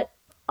it. But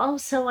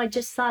also I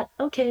just thought,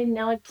 okay,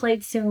 now I've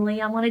played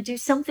Soonly, I want to do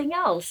something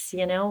else.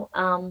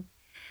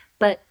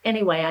 But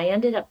anyway, I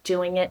ended up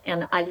doing it,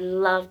 and I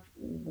loved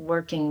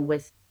working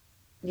with,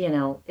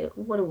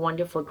 what a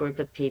wonderful group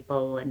of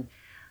people. And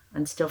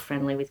I'm still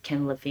friendly with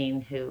Ken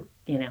Levine, who,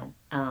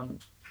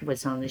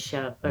 was on the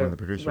show, One of or the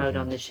producers, wrote yeah.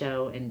 on the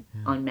show and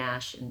on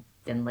MASH, and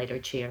then later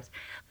Cheers.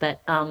 But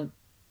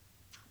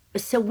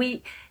so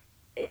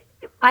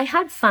I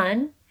had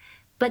fun,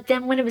 but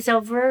then when it was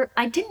over,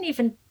 I didn't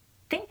even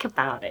think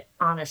about it,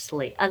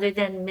 honestly, other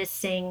than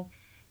missing,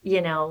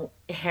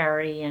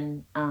 Harry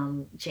and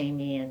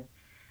Jamie and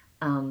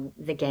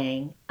the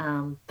gang.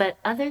 But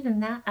other than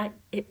that,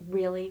 it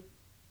really,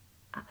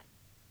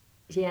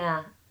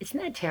 yeah. Isn't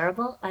that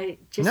terrible? I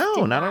just No,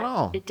 did not at not.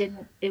 all. It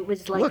didn't. It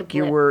was like a Look,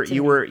 you blip were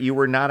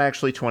to me. not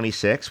actually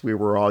 26. We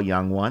were all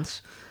young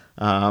once.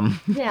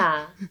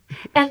 Yeah.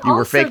 And You were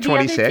also fake the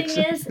other 26.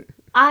 thing is,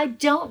 I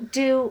don't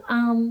do.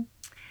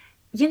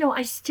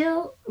 I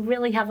still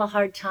really have a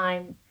hard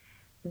time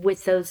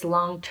with those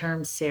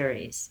long-term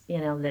series.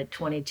 The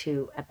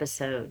 22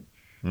 episode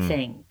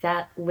thing.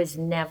 That was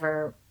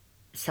never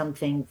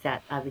something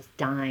that I was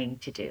dying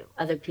to do.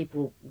 Other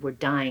people were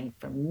dying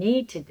for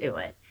me to do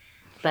it,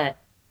 but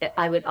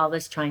I would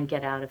always try and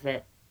get out of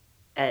it.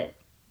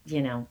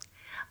 You know,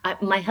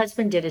 my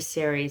husband did a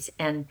series,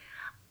 and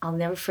I'll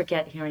never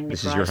forget hearing the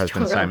This is your garage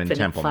husband, door Simon open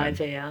Templeman. at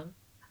 5 a.m.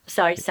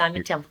 Sorry,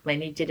 Simon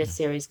Templeman. He did a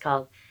series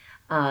called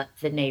The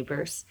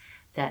Neighbors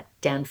that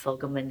Dan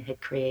Fogelman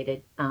had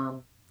created.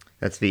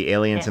 That's the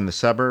Aliens in the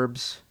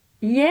Suburbs.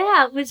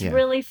 Yeah, it was Yeah.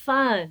 really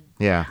fun.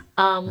 Yeah,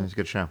 that was a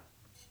good show.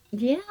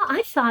 Yeah,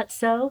 I thought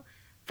so.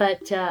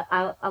 But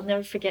I'll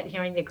never forget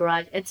hearing the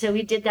garage. And so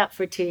we did that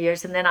for 2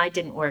 years. And then I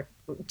didn't work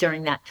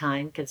during that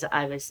time because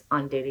I was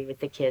on duty with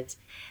the kids.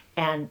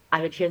 And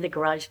I would hear the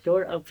garage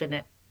door open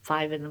at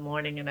 5 in the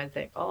morning. And I'd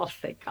think, oh,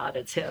 thank God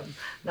it's him,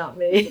 not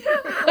me.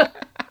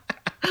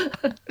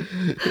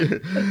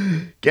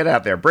 Get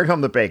out there. Bring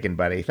home the bacon,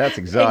 buddy. That's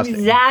exhausting.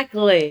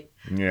 Exactly.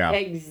 Yeah.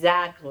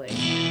 Exactly.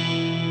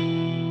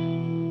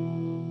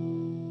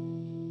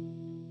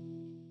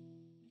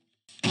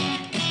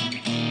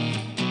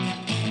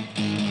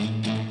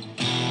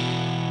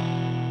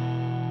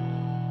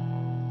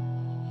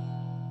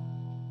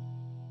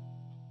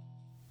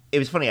 It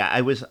was funny.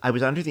 I was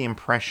under the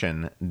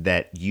impression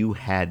that you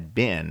had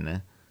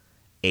been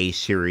a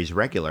series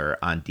regular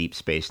on Deep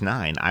Space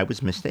Nine. I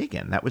was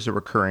mistaken. That was a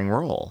recurring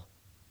role.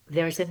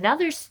 There's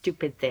another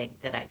stupid thing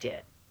that I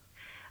did.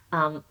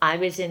 I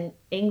was in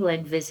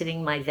England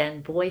visiting my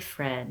then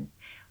boyfriend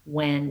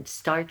when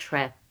Star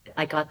Trek,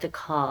 I got the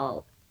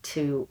call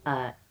to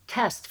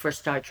test for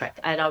Star Trek.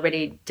 I'd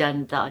already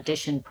done the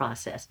audition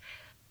process.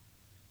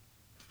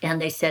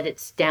 And they said,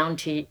 it's down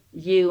to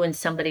you and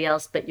somebody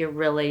else, but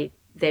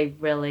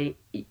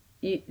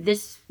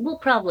this will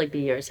probably be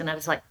yours. And I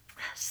was like,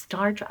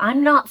 Star Trek?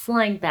 I'm not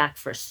flying back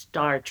for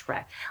Star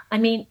Trek. I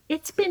mean,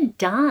 it's been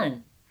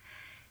done.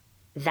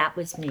 That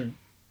was me.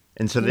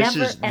 And so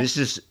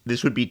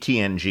this would be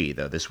TNG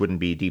though. This wouldn't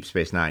be Deep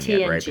Space Nine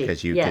yet, right?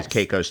 Because yes.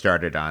 Keiko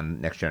started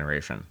on Next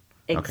Generation.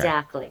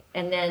 Exactly. Okay.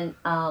 And then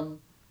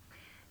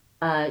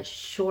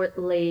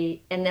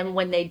shortly, and then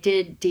when they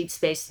did Deep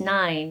Space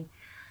Nine,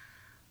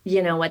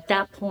 at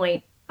that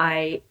point,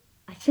 I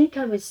think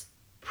I was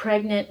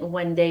pregnant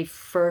when they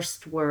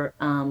first were,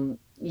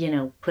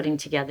 putting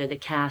together the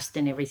cast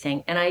and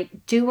everything. And I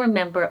do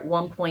remember at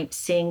one point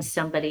seeing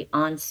somebody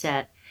on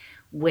set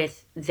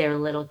with their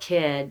little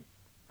kid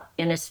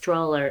in a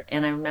stroller.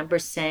 And I remember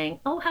saying,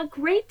 oh, how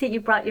great that you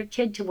brought your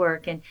kid to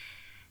work. And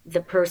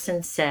the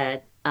person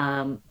said,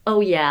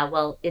 oh, yeah,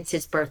 well, it's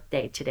his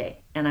birthday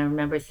today. And I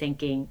remember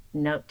thinking,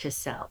 note to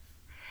self.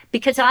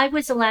 Because I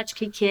was a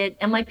latchkey kid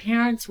and my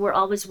parents were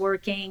always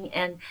working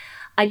and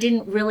I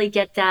didn't really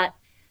get that,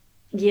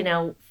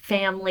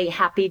 family,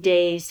 happy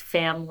days,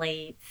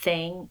 family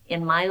thing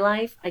in my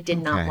life. I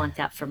did not want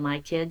that for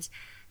my kids.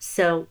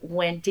 So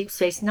when Deep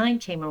Space Nine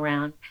came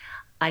around,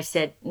 I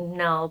said,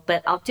 no,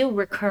 but I'll do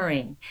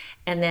recurring.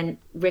 And then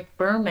Rick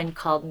Berman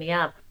called me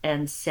up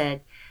and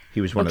said,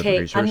 he was one of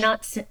the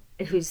producers.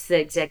 Who's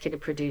the executive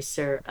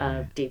producer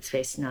of Deep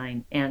Space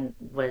Nine and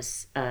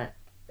was the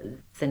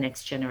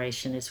Next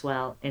Generation as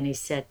well. And he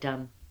said,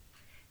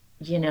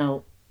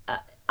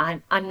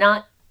 I'm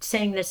not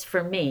saying this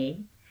for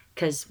me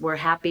because we're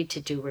happy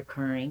to do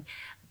recurring,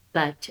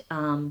 but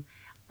I'm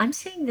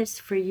saying this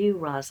for you,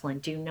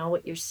 Rosalind. Do you know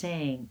what you're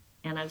saying?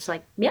 And I was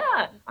like,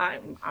 yeah,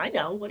 I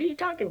know. What are you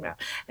talking about?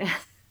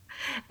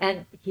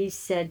 And he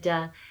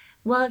said,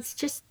 well, it's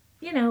just,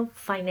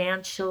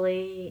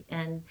 financially.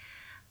 And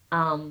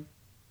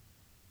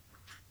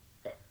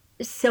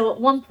so at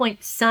one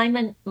point,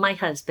 Simon, my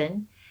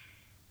husband,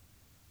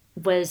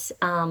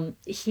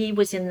 he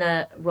was in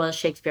the Royal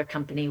Shakespeare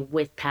Company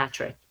with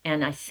Patrick.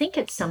 And I think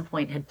at some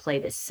point had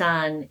played his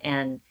son.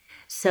 And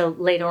so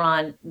later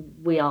on,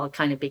 we all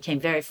kind of became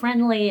very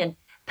friendly. And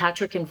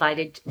Patrick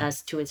invited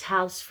us to his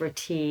house for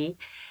tea.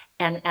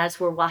 And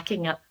as we're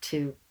walking up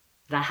to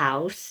the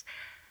house,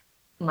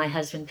 my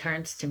husband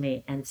turns to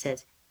me and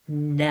says,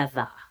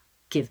 never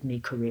give me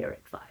career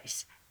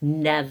advice.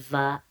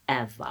 Never,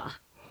 ever.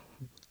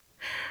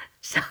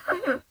 So,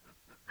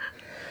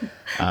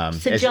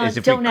 John,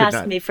 don't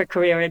ask me for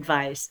career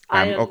advice.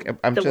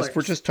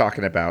 We're just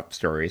talking about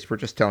stories. We're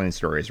just telling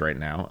stories right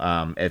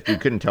now. If you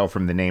couldn't tell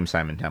from the name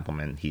Simon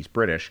Templeman, he's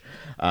British.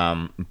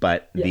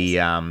 But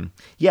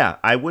yes.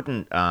 I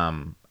wouldn't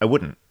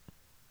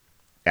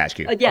ask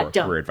you for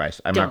career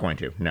advice. I'm not going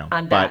to. No.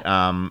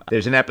 But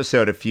there's an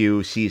episode a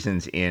few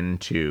seasons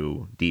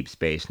into Deep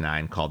Space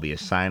Nine called The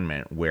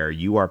Assignment where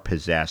you are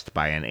possessed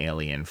by an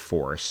alien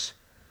force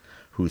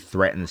who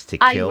threatens to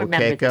kill I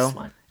remember Keiko. This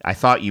one. I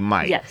thought you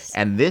might. Yes.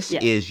 And this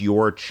is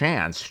your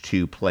chance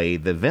to play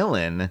the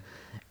villain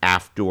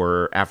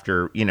after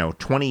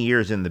 20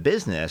 years in the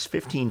business,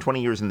 15,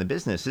 20 years in the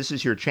business. This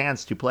is your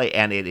chance to play,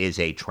 and it is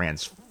a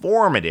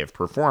transformative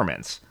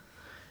performance.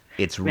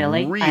 It's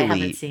really I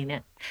haven't seen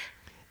it.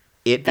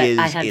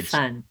 I had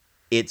fun.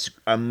 It's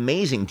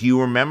amazing. Do you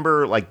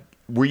remember,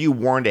 were you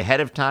warned ahead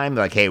of time?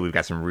 Like, hey, we've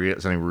got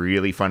something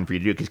really fun for you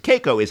to do? Because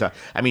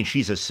Keiko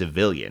she's a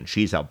civilian.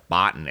 She's a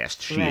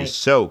botanist. She is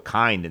so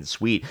kind and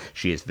sweet.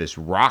 She is this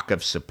rock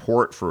of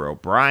support for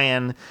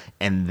O'Brien.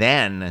 And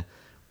then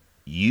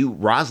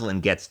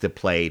Rosalind gets to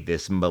play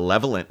this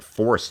malevolent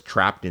force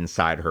trapped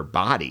inside her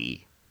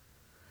body,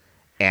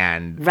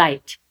 and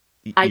Right.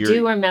 I you're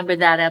do remember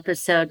that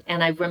episode,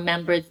 and I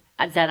remember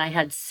that I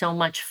had so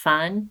much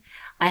fun.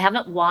 I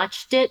haven't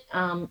watched it.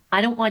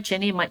 I don't watch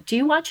any of my. Do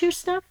you watch your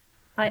stuff?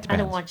 I don't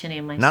depends. watch any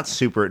of my Not stuff.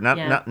 super,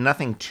 Yeah.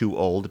 nothing too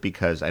old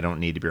because I don't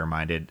need to be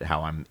reminded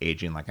how I'm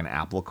aging like an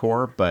apple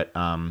core. But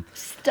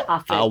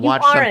Stop it. I'll You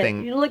watch aren't.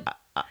 something. You look.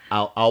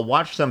 I'll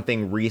watch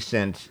something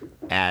recent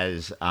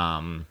as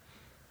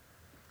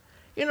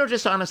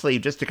just honestly,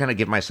 just to kind of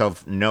give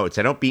myself notes.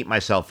 I don't beat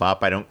myself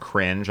up. I don't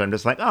cringe. I'm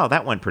just like, oh,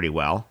 that went pretty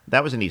well.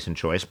 That was a decent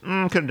choice.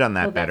 Could have done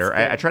that Oh, that's better.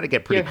 good. I try to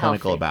get pretty You're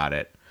clinical healthy. about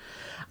it.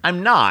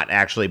 I'm not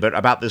actually, but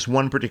about this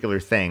one particular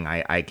thing,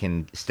 I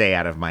can stay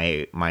out of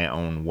my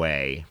own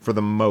way for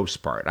the most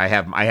part. I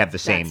have the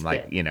same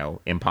That's good.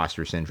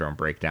 imposter syndrome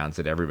breakdowns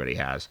that everybody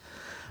has.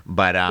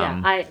 But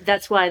Yeah,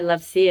 that's why I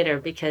love theater,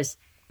 because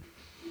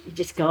you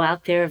just go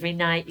out there every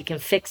night. You can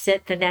fix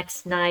it the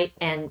next night,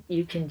 and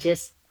you can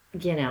just,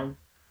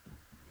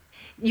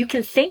 you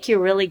can think you're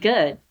really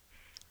good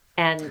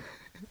and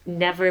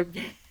never,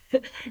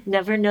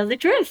 never know the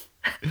truth.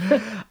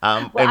 Well, and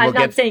I'm we'll not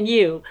get saying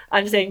you.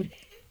 I'm saying,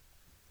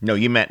 no,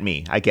 you meant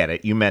me. I get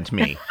it. You meant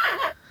me.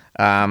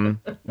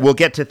 We'll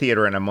get to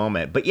theater in a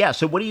moment, but yeah.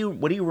 So, what do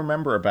you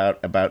remember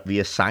about The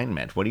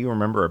Assignment? What do you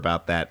remember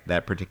about that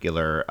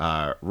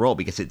particular role?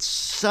 Because it's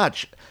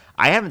such.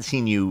 I haven't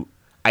seen you.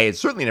 I had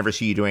certainly never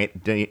seen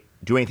you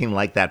do anything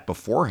like that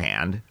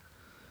beforehand.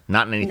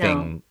 Not in no.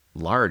 anything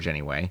large,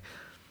 anyway.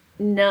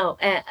 No,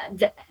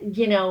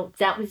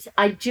 that was,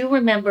 I do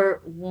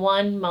remember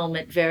one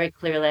moment very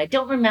clearly. I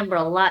don't remember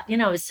a lot.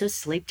 I was so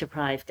sleep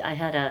deprived. I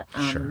had a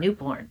Sure.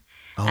 newborn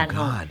Oh at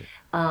home,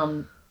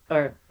 God.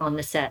 or on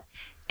the set.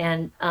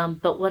 And,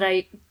 but what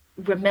I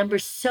remember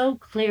so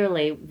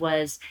clearly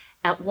was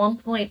at one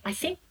point, I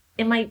think,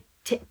 am I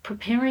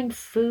preparing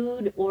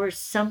food or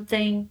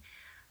something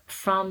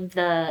from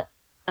the,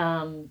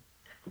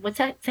 what's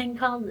that thing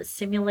called? The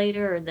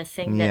simulator, or the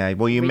thing that Yeah.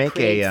 Well, you make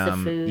a recreates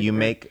the food, you or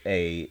make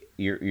a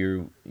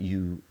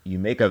you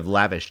make a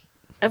lavish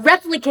a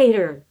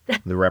replicator.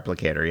 the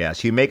replicator.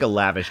 Yes, you make a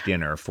lavish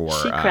dinner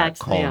She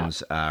cracks me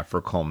up.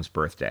 For Colm's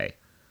birthday.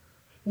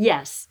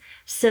 Yes.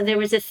 So there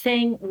was a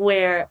thing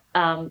where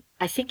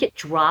I think it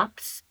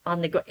drops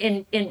on the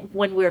in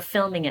when we're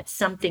filming it,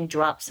 something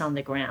drops on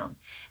the ground,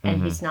 and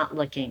Mm-hmm. he's not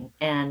looking.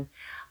 And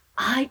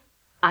I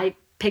I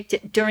picked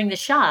it during the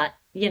shot.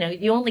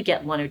 You only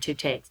get one or two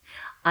takes.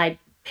 I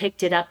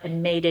picked it up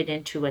and made it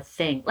into a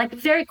thing, like a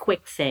very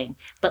quick thing,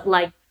 but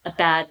like a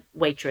bad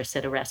waitress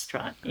at a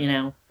restaurant,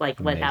 like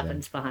what Amazing.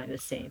 happens behind the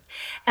scenes.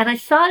 And I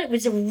thought it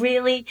was a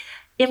really,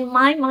 in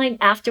my mind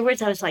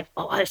afterwards, I was like,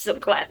 oh, I'm so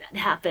glad that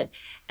happened.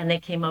 And they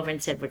came over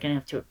and said, we're going to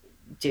have to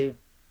do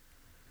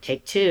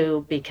take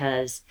two,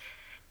 because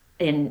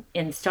in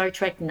Star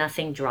Trek,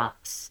 nothing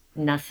drops.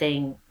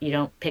 Nothing, you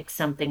don't pick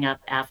something up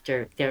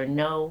after. There are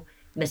no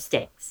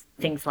mistakes.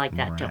 Things like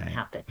that don't Right.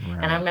 happen.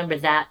 And I Right. remember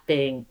that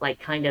being like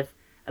kind of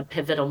a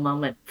pivotal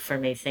moment for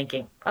me,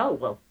 thinking, oh,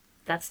 well,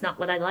 that's not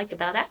what I like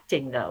about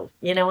acting, though.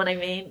 You know what I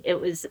mean? It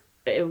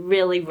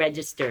really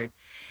registered.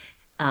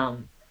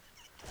 Um,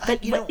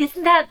 but You know,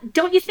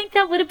 don't you think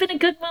that would have been a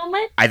good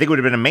moment? I think it would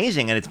have been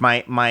amazing, and it's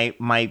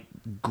my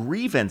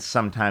grievance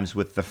sometimes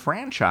with the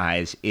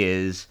franchise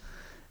is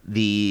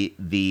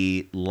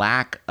the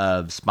lack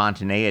of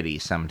spontaneity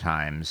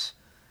sometimes.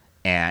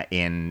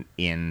 It's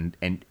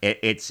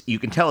you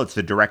can tell it's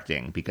the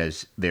directing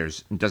because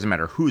it doesn't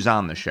matter who's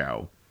on the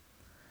show.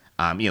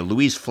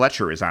 Louise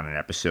Fletcher is on an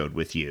episode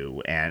with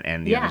you,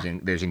 and Yeah.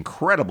 there's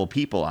incredible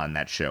people on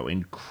that show.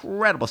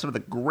 Incredible, some of the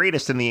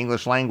greatest in the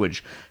English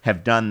language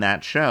have done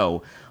that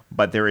show.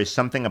 But there is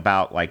something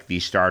about like the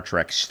Star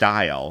Trek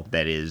style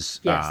that is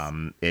Yes.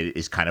 it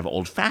is kind of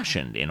old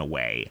fashioned in a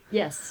way,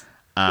 Yes.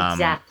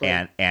 Exactly.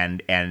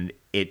 and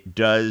it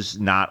does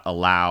not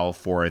allow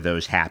for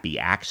those happy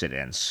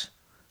accidents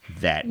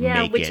that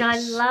Yeah, make which it. I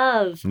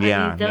love. I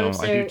Yeah, mean, no, those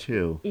I do are,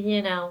 too.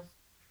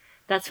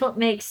 that's what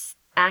makes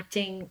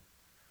acting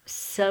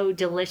so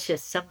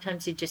delicious.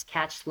 Sometimes you just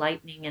catch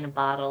lightning in a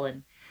bottle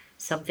and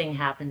something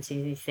happens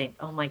and you think,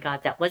 oh my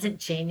God, that wasn't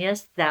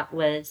genius. That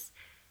was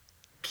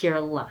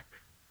pure luck,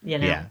 you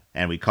know? Yeah,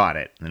 and we caught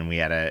it, and we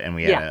had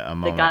Yeah, a the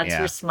moment. gods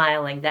Yeah, were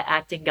smiling. The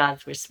acting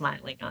gods were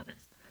smiling on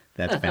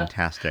that's us.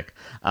 fantastic.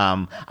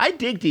 I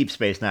dig Deep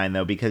Space Nine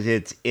though because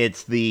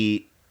it's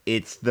the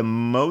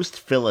most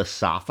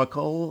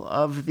philosophical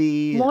of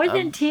the More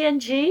than of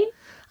TNG?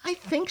 I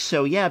think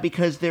so. Yeah,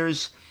 because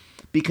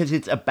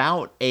it's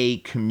about a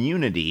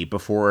community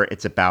before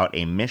it's about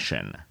a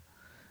mission.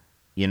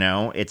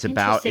 It's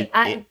about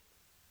Interesting. it.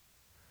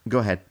 Go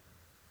ahead.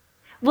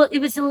 Well,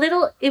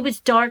 it was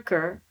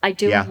darker. I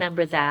do Yeah.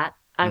 remember that.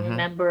 I Mm-hmm.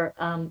 remember,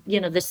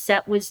 the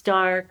set was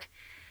dark.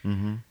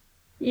 Mm-hmm.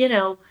 You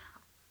know,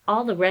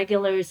 all the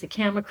regulars, the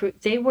camera crew,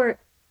 they were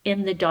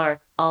in the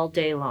dark all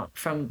day long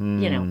from,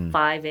 Mm.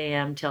 5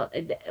 a.m. till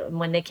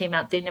when they came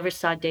out, they never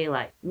saw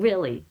daylight,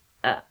 really,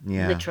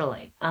 Yeah.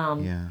 literally.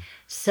 Yeah.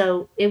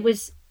 So it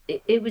was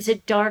it was a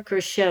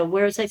darker show,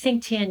 whereas I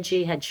think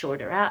TNG had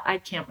shorter. I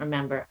can't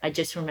remember. I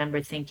just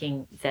remember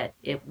thinking that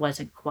it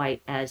wasn't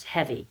quite as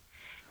heavy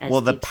as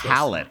Well, the Deep Space Nine.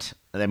 palette.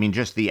 I mean,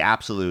 just the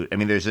absolute. I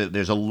mean, there's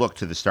a look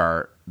to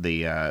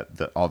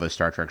the all the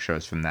Star Trek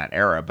shows from that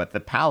era, but the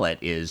palette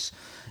is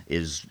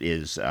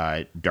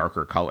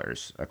darker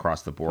colors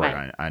across the board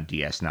Right. on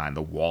DS9.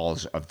 The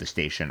walls of the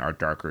station are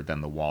darker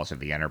than the walls of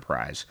the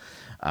Enterprise.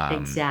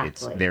 It's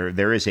Exactly.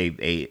 there is an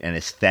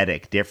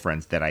aesthetic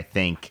difference that I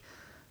think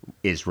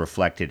is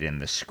reflected in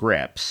the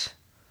scripts.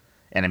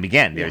 And then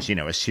again, Yeah. there's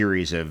a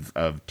series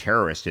of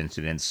terrorist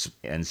incidents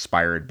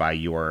inspired by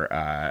your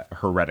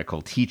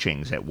heretical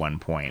teachings at one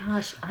point.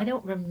 Gosh, I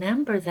don't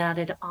remember that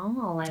at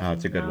all. I Oh, have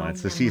it's a good one. no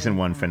It's the memory season of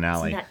one that. Isn't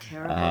finale. that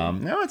terrible?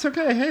 No, it's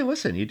okay. Hey,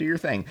 listen, you do your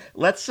thing.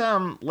 Let's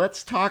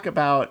talk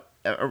about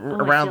Oh, I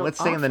around. feel Let's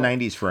stay in the awful.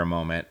 '90s for a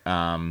moment.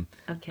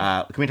 Okay.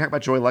 Can we talk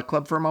about Joy Luck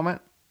Club for a moment?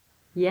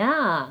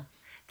 Yeah.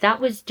 That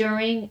was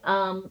during,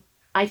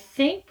 I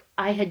think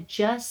I had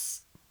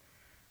just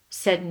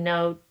said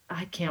no.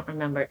 I can't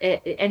remember.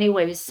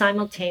 Anyway, it was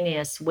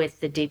simultaneous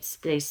with the Deep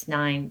Space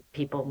Nine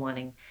people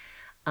wanting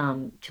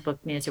to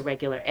book me as a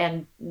regular.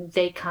 And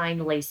they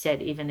kindly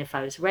said, even if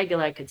I was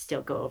regular, I could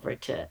still go over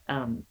to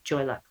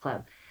Joy Luck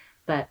Club.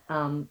 But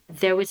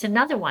there was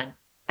another one.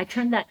 I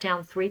turned that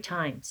down 3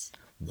 times.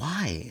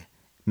 Why?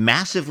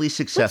 Massively What's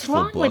successful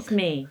wrong with book.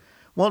 me?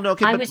 Well, no,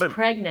 okay, I but was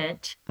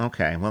pregnant.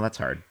 okay. Well, that's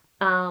hard.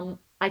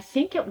 I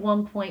think at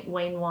one point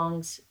Wayne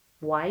Wong's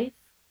wife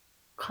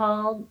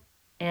called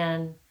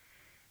and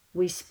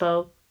we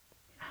spoke.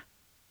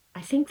 I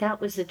think that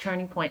was the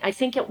turning point. I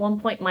think at one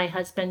point my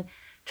husband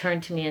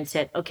turned to me and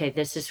said, "Okay,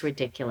 this is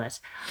ridiculous."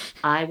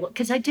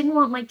 Because I didn't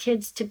want my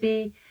kids to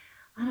be,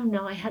 I don't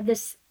know, I had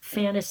this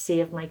fantasy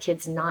of my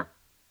kids not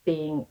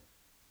being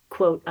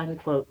quote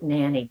unquote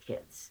nanny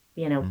kids,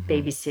 Hmm.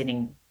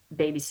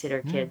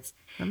 babysitter Yeah, kids.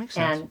 that makes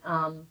sense.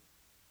 And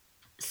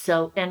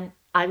and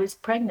I was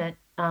pregnant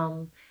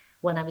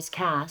when I was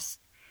cast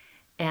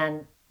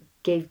and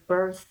gave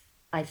birth,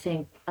 I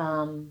think,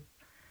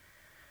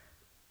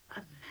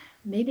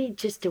 maybe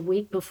just a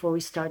week before we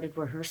started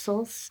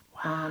rehearsals.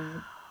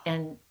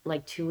 And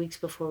like 2 weeks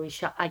before we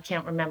shot. I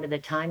can't remember the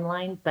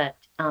timeline, but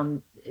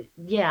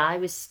yeah, I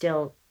was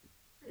still,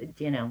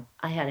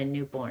 I had a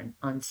newborn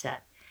on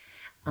set.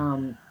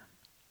 Um,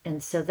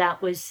 and so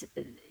that was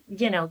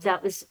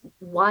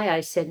why I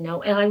said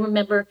no. And I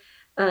remember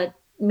uh,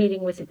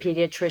 meeting with a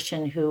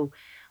pediatrician who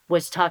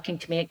was talking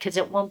to me because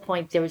at one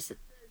point there was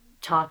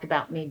talk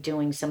about me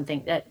doing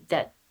something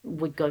that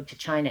would go to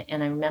China.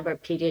 And I remember a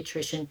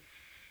pediatrician,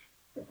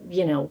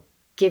 you know,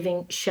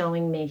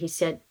 showing me, he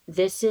said,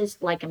 this is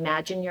like,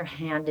 imagine your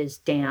hand is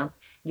damp.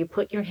 You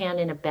put your hand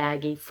in a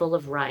baggie full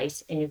of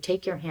rice and you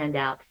take your hand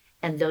out,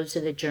 and those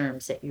are the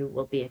germs that you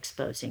will be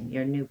exposing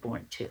your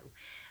newborn to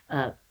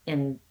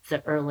in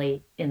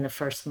the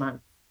first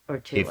month or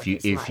two If of you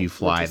his if you life, which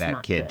fly is that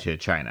not kid good. to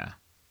China.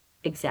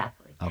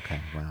 Exactly. Okay.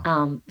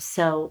 Wow.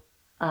 So,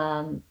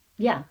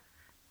 yeah.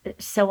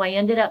 So I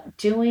ended up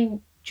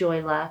doing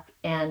Joy Luck,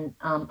 and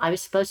I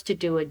was supposed to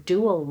do a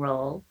dual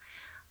role,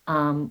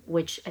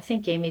 which I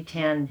think Amy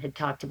Tan had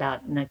talked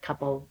about in a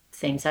couple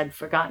things I'd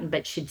forgotten,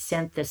 but she'd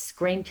sent the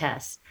screen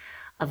test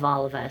of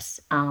all of us.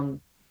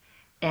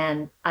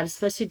 And I was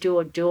supposed to do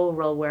a dual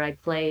role where I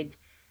played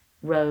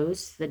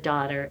Rose, the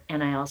daughter,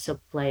 and I also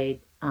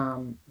played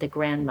the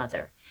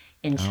grandmother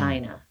in Oh,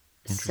 China.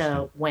 interesting.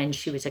 So when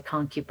she was a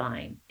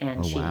concubine and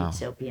Oh, she wow.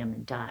 eats opium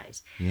and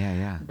dies. Yeah,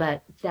 yeah.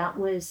 But that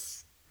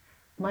was,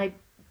 my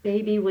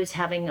baby was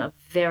having a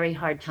very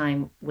hard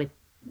time with,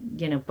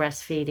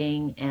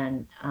 breastfeeding.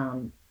 And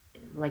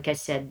like I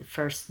said, the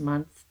first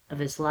month of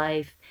his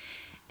life.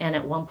 And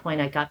at one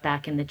point I got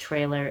back in the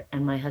trailer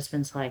and my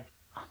husband's like,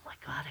 oh my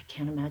God, I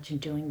can't imagine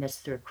doing this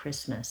through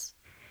Christmas.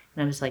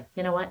 And I was like,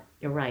 you know what?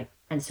 You're right.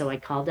 And so I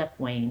called up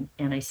Wayne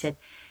and I said,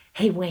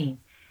 hey, Wayne,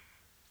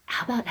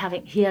 how about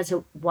he has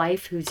a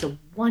wife who's a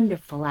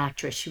wonderful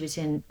actress. She was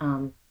in,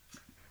 I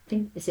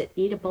think, is it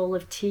Eat a Bowl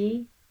of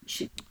Tea?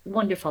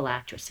 Wonderful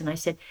actress. And I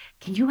said,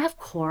 can you have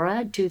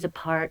Cora do the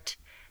part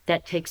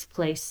that takes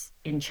place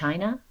in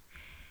China?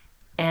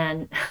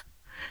 And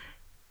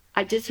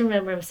I just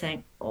remember him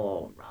saying,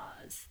 oh,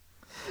 Roz,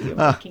 you're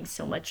making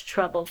so much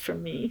trouble for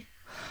me.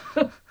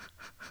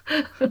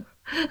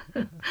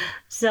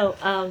 So,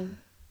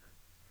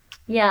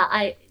 yeah,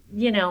 I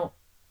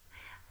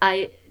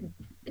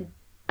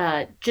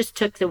just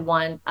took the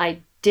one.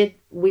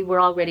 We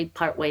were already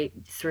partway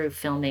through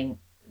filming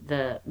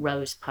the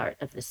Rose part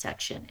of the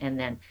section. And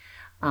then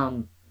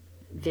um,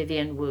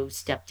 Vivian Wu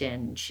stepped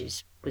in. She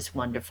was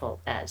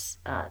wonderful as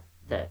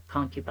the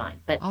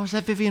concubine. But Oh, is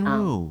that Vivian um,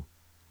 Wu?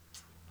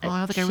 Oh, I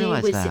don't think I she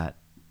realized was, that.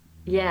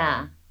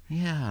 yeah.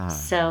 Yeah.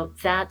 So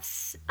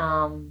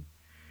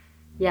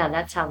yeah,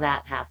 that's how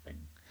that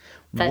happened.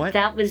 But What?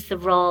 that was the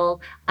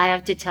role. I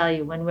have to tell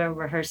you, when we were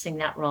rehearsing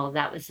that role,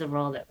 that was the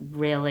role that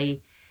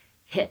really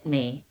hit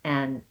me.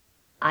 And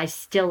I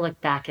still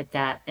look back at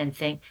that and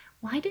think,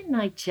 why didn't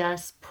I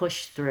just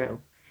push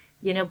through?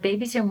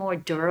 Babies are more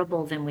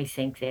durable than we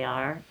think they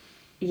are,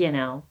 you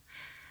know.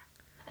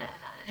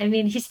 I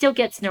mean, he still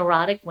gets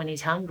neurotic when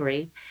he's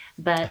hungry,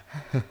 but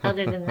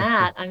other than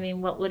that, I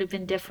mean, what would have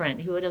been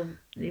different? He would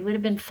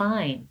have been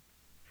fine.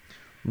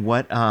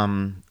 What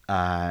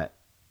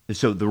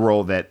so the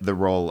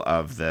role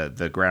of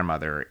the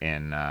grandmother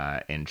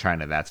in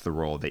China, that's the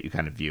role that you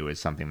kind of view as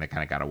something that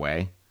kind of got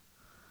away.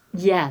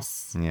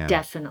 Yes, Yeah.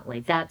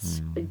 definitely.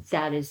 Mm.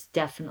 That is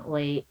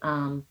definitely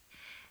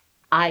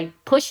I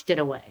pushed it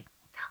away.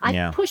 I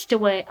Yeah. pushed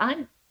away.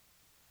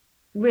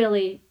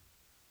 Really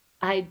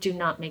I do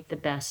not make the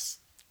best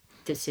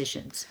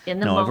decisions. In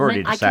the No, I've moment, already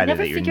I can decided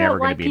never that you're figure out never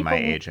going why to be my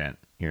people agent.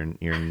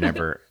 You're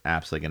never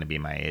absolutely going to be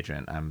my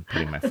agent. I'm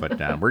putting my foot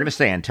down. We're going to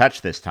stay in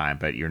touch this time,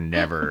 but you're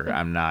never.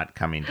 I'm not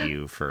coming to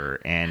you for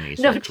any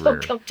sort no, of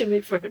don't career come to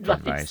me for advice.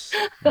 advice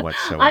I'm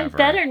whatsoever.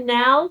 better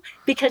now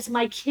because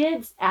my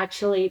kids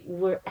actually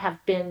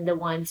have been the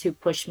ones who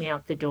pushed me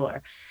out the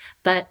door.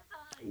 But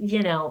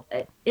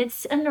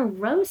it's a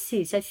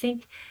neuroses. I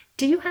think.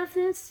 Do you have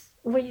this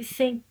where you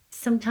think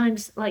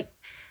sometimes, like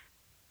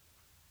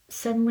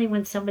suddenly,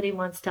 when somebody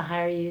wants to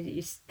hire you,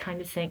 you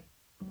kind of think,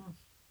 "Mm,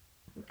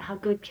 how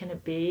good can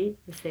it be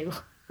if they?"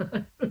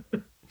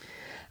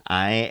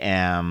 I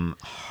am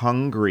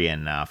hungry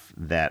enough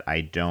that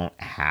I don't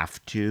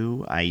have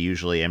to. I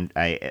usually am.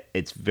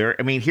 It's very.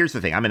 I mean, here's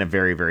the thing. I'm in a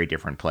very, very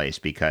different place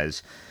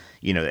because,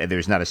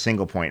 there's not a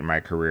single point in my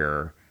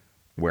career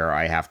where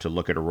I have to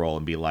look at a role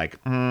and be like,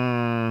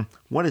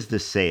 what does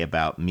this say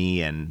about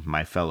me and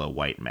my fellow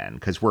white men?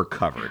 Because we're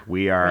covered.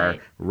 We are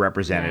Right. Yeah,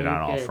 represented you're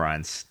on all good.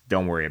 fronts.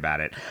 Don't worry about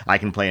it. I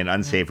can play an Yeah.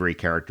 unsavory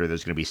character.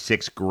 There's going to be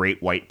six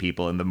great white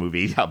people in the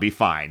movie. I'll be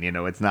fine.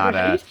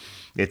 Right.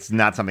 It's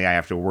not something I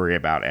have to worry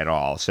about at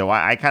all. So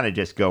I kind of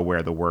just go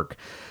where the work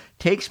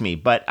takes me.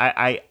 But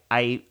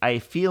I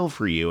feel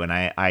for you, and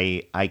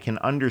I can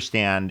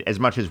understand as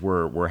much as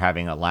we're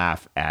having a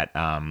laugh at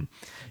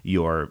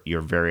your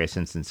various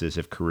instances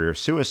of career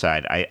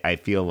suicide. I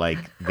feel like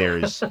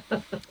there's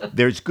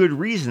good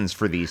reasons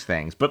for these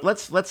things. But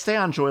let's stay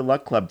on Joy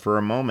Luck Club for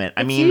a moment.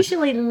 I It's mean,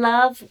 usually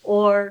love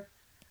or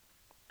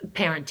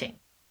parenting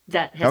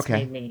that has okay,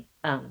 made me,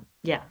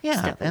 yeah,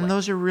 yeah, step and away.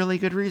 those are really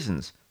good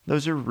reasons.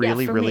 Those are Yeah,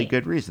 really, for really me.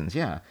 good reasons.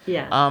 Yeah.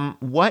 Yeah.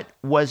 What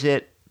was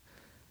it?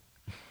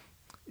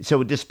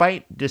 So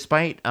despite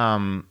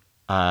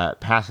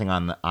passing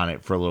on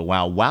it for a little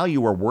while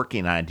you were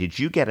working on it, did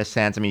you get a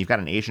sense? I mean, you've got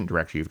an Asian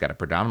director, you've got a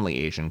predominantly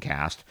Asian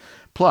cast,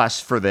 plus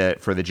for the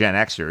Gen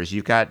Xers,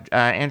 you've got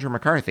Andrew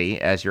McCarthy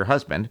as your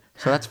husband,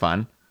 so that's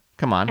fun.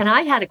 Come on. And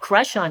I had a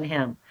crush on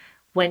him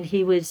when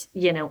he was,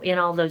 in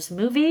all those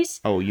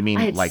movies. Oh, you I mean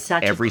had like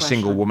such a every crush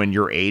single on him, woman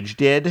your age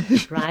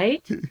did?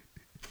 right?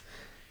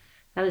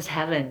 That was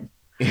heaven.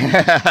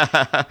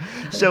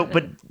 So,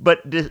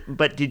 but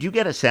did you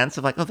get a sense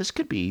of like, oh, this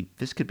could be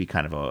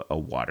kind of a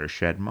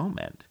watershed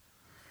moment?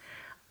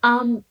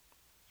 Um,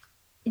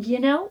 you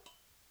know,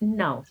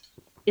 no.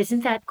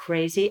 Isn't that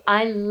crazy?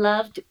 I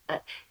loved,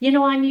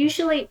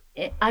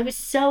 I was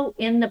so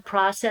in the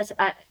process.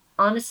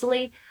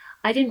 Honestly,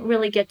 I didn't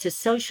really get to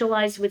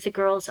socialize with the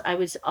girls. I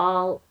was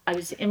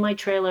in my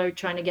trailer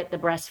trying to get the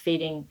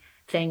breastfeeding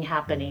thing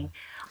happening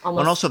And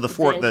almost also the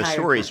the entire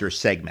stories time. are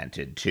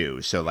segmented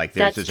too. So like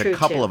That's there's a true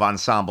couple too. of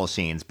ensemble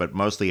scenes, but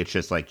mostly it's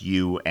just like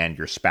you and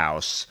your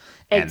spouse,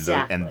 and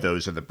Exactly.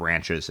 those are the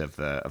branches of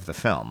the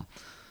film.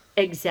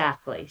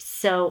 Exactly.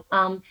 So,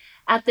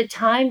 at the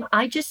time,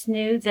 I just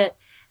knew that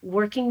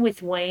working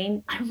with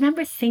Wayne, I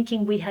remember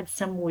thinking we had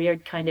some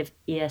weird kind of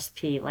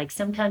ESP. Like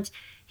sometimes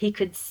he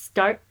could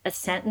start a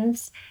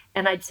sentence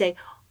and I'd say,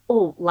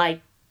 "Oh,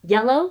 like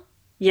yellow,"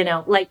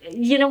 like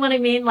you know what I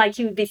mean? Like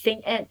he would be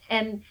thinking,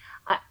 and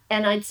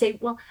I'd say,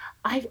 "Well,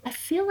 I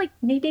feel like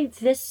maybe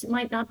this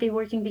might not be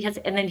working because,"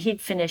 and then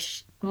he'd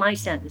finish my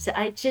sentence.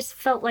 I just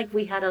felt like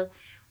we had a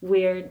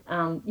weird,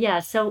 yeah.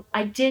 So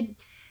I did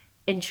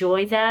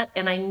enjoy that.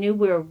 And I knew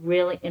we were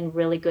really in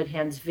really good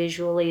hands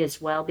visually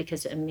as well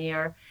because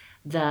Amir,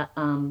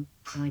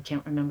 I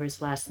can't remember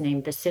his last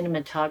name, the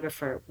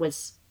cinematographer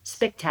was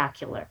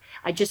spectacular.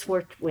 I just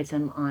worked with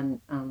him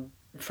on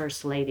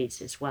First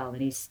Ladies as well,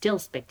 and he's still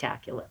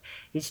spectacular.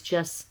 He's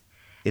just,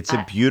 It's a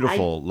I, I,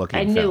 beautiful I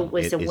looking knew it film.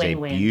 was It a is a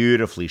win-win,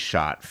 beautifully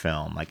shot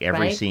film. Like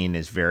every right? scene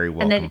is very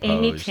well And then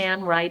Amy composed.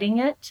 Tan writing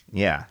it,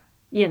 Yeah,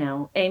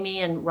 Amy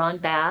and Ron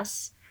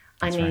Bass.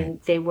 I that's right. mean,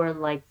 they were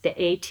like the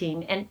A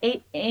team, and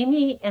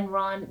Amy and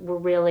Ron were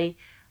really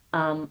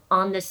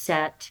on the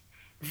set,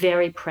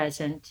 very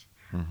present.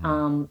 Hmm.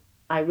 Um,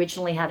 I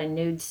originally had a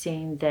nude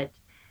scene that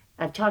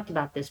I've talked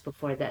about this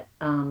before,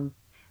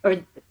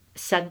 or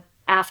said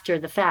after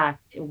the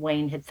fact,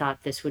 Wayne had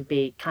thought this would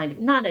be kind of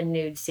not a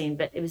nude scene,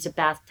 but it was a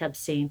bathtub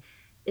scene.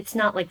 It's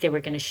not like they were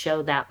going to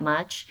show that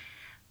much,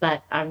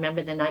 but I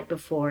remember the night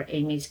before,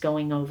 Amy's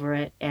going over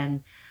it,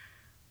 and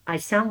I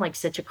sound like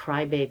such a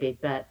crybaby,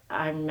 but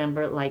I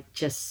remember like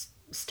just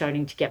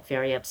starting to get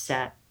very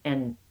upset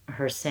and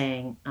her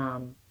saying,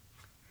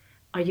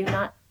 "Are you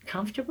not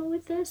comfortable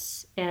with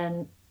this?"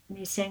 And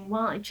me saying,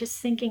 "Well, I'm just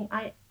thinking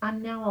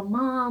I'm now a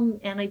mom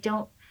and I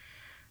don't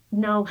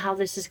know how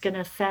this is going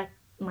to affect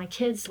my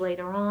kids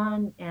later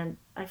on." And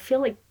I feel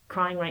like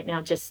crying right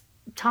now just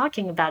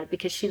talking about it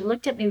because she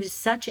looked at me with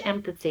such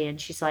empathy and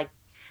she's like,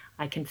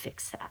 I can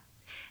fix that.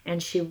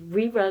 And she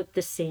rewrote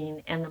the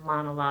scene and the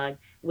monologue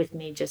with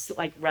me just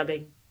like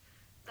rubbing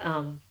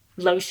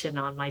lotion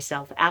on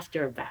myself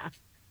after a bath.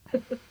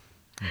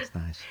 That's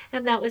nice.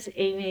 And that was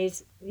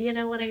Amy's, you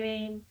know what I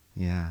mean?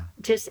 Yeah.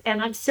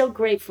 And I'm so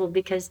grateful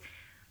because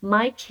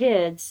my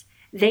kids,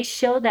 they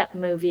show that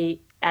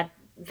movie at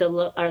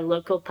our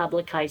local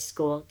public high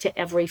school to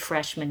every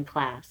freshman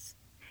class,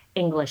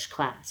 English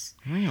class.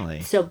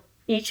 Really? So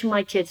each of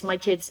my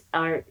kids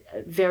are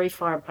very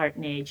far apart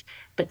in age,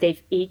 but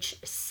they've each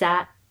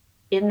sat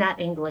in that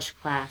English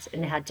class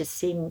and had to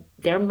see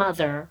their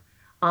mother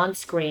on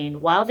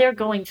screen while they're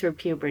going through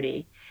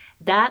puberty.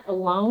 That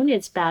alone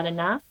is bad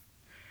enough.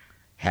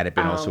 Had it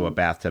been also a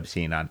bathtub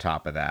scene on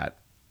top of that.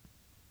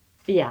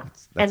 Yeah.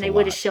 That's and they a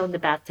would have lot. shown the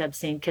bathtub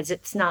scene because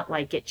it's not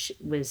like it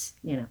was,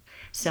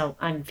 So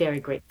I'm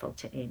very grateful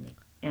to Amy.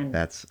 And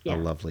That's yeah. a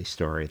lovely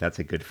story. That's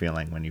a good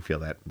feeling when you feel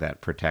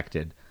that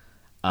protected.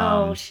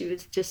 She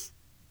was just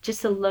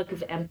a look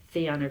of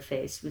empathy on her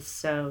face was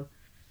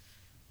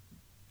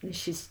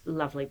she's a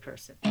lovely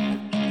person.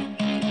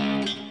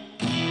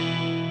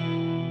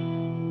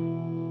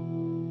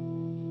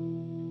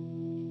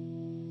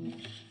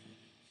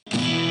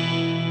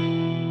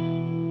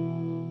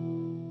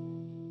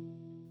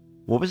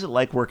 What was it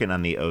like working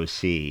on the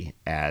OC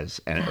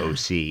as an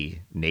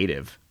OC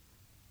native?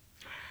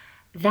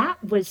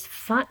 That was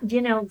fun.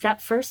 That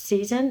first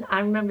season, I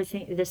remember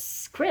thinking the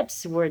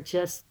scripts were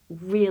just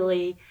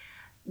really,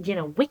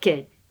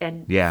 wicked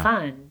and Yeah.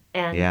 fun.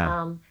 And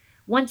Yeah.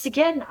 once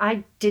again,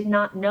 I did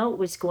not know it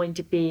was going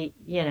to be,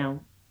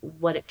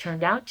 what it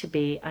turned out to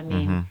be. I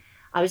mean,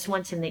 I was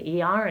once in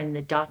the ER and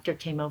the doctor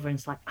came over and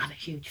was like, I'm a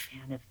huge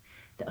fan of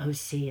the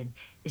OC. And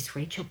is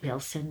Rachel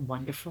Bilson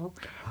wonderful?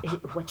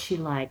 What's she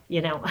like?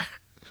 A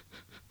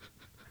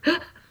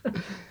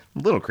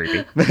little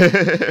creepy.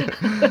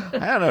 I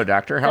don't know,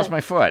 doctor. How's my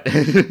foot?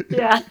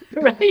 Yeah,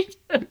 right.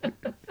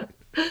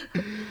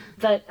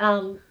 But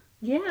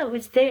yeah, it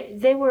was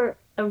they were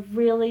a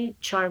really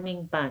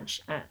charming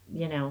bunch. I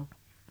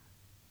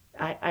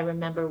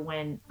remember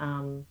when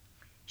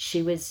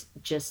she was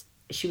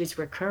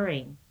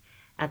recurring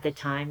at the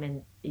time,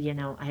 and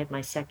I had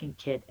my second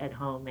kid at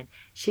home, and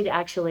she'd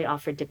actually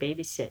offered to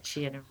babysit.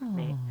 She and her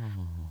roommate.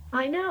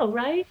 I know,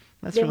 right?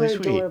 That's They really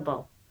were sweet.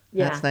 adorable.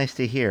 Yeah. That's nice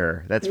to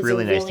hear. That's It was a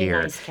really nice to really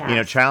hear. nice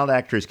cast. Child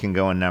actors can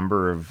go a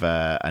number of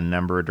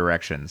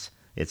directions.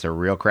 It's a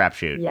real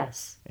crapshoot.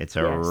 Yes. It's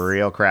a yes.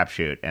 real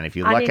crapshoot, and if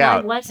you I luck mean,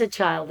 out, I was a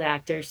child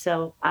actor,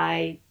 so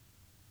I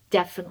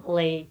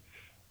definitely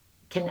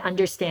can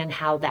understand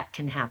how that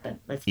can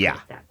happen. Let's put it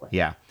that way.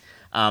 Yeah.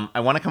 I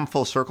want to come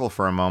full circle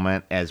for a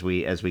moment as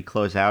we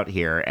close out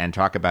here and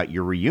talk about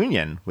your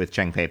reunion with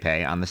Cheng Pei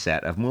Pei on the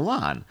set of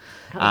Mulan.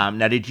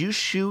 Now, did you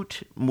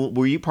shoot?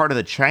 Were you part of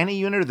the China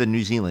unit or the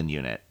New Zealand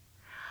unit?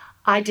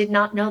 I did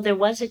not know there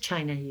was a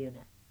China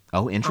unit.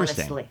 Oh,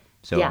 interesting. Honestly.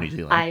 So yeah, New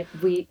Zealand.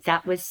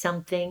 That was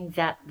something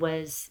that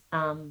was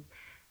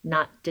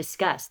not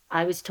discussed.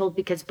 I was told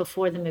because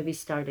before the movie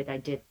started, I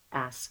did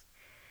ask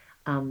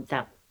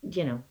that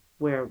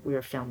where we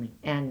were filming,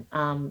 and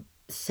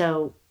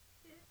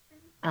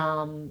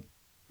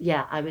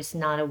yeah, I was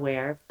not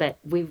aware. But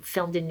we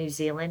filmed in New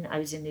Zealand. I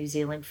was in New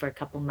Zealand for a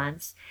couple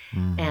months,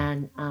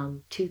 and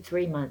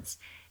 2-3 months,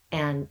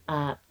 and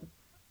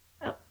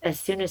as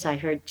soon as I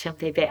heard Cheng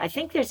Pei Pei, I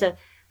think there's a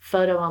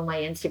photo on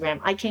my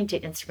Instagram. I came to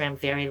Instagram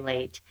very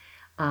late,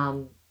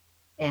 and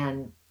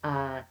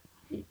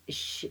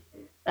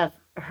of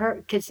her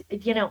because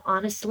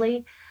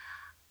honestly,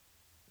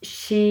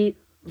 she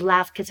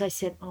laughed because I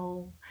said,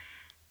 "Oh,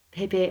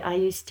 Pei Pei, I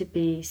used to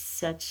be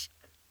such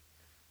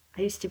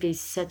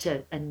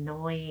a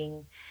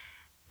annoying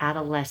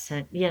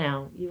adolescent. You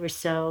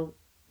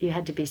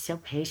had to be so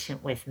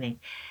patient with me."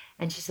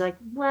 And she's like,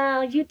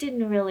 "Well, you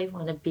didn't really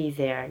want to be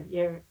there.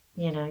 You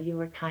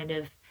were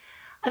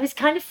I was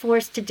kind of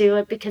forced to do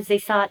it because they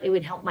thought it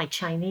would help my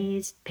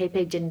Chinese. Pei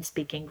Pei didn't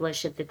speak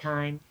English at the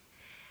time.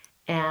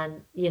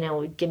 And, it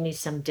would give me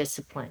some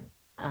discipline."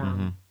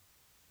 Oh,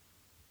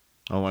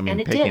 I mean, and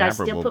it Peking did. I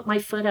Opera still will- put my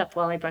foot up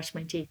while I brushed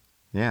my teeth.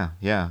 Yeah.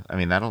 I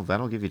mean,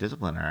 that'll give you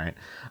discipline, all right.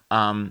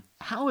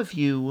 How have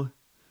you?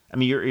 I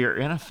mean, you're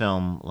in a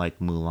film like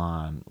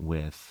Mulan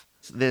with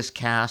this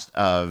cast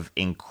of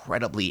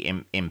incredibly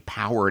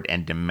empowered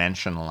and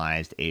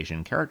dimensionalized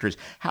Asian characters.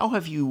 How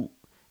have you,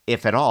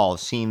 if at all,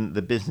 seen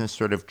the business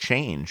sort of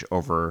change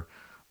over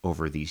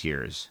these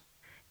years?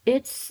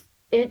 It's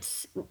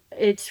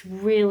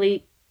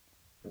really,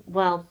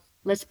 well,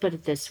 let's put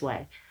it this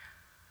way.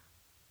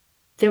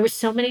 There were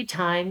so many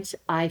times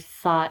I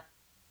thought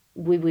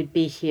we would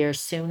be here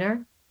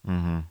sooner,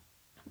 and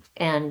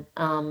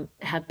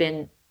have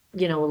been, a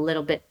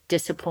little bit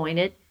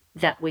disappointed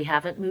that we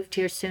haven't moved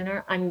here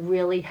sooner. I'm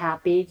really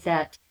happy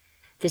that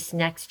this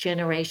next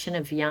generation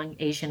of young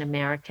Asian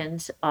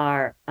Americans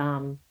have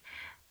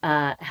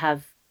a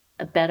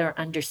better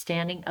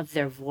understanding of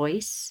their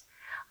voice.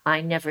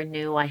 I never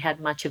knew I had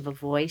much of a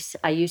voice.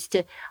 I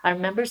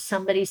remember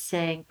somebody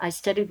saying, I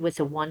studied with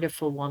a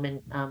wonderful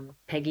woman,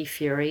 Peggy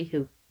Fury,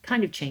 who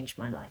kind of changed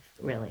my life,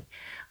 really.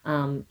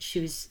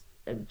 She was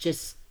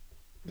just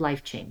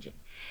life-changing.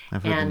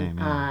 I've heard the name,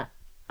 yeah.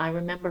 I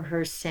remember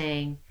her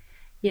saying,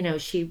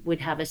 she would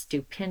have us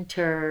do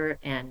Pinter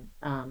and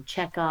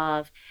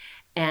Chekhov.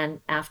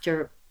 And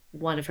after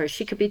one of her,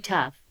 she could be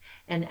tough.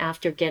 And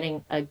after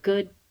getting a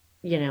good,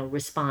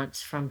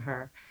 response from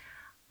her,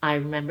 I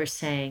remember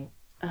saying,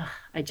 "Ugh,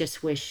 I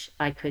just wish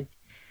I could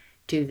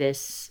do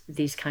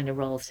these kind of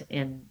roles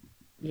in,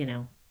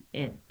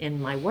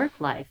 in my work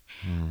life."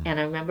 And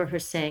I remember her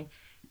saying,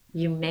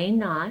 "You may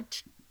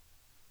not,"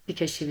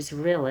 because she was a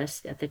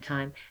realist at the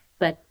time,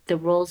 "but the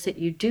roles that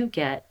you do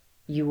get,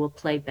 you will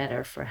play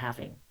better for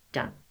having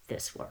done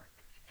this work."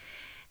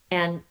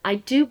 And I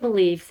do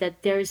believe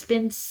that there's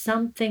been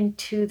something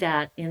to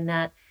that, in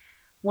that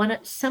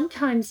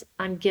sometimes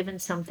I'm given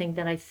something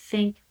that I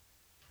think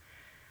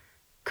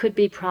could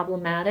be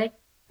problematic,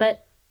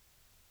 but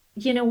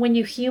when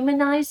you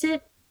humanize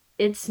it,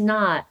 it's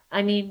not.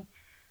 I mean,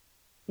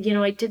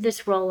 I did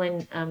this role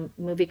in a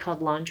movie called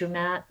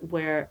Laundromat,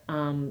 where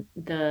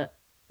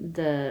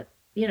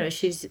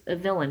she's a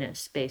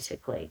villainess,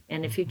 basically.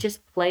 And if you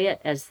just play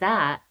it as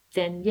that,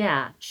 then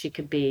yeah, she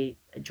could be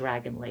a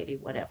dragon lady,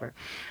 whatever.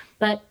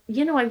 But,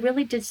 I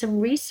really did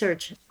some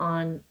research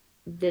on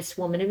this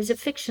woman. It was a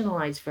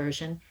fictionalized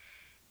version.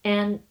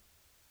 And,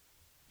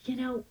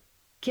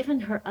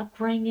 given her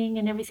upbringing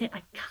and everything,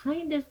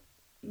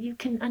 you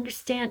can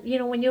understand,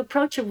 when you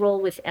approach a role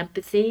with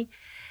empathy,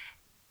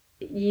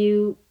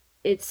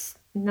 it's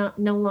no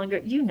longer,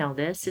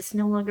 it's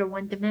no longer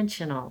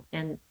one-dimensional.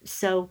 And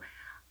so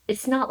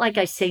it's not like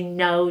I say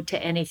no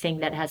to anything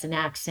that has an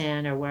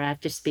accent or where I have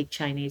to speak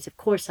Chinese. Of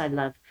course, I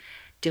love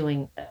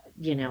doing,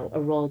 a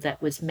role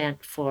that was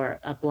meant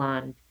for a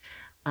blonde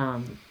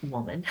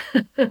woman.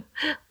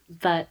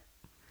 But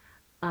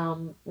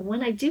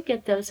when I do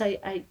get those,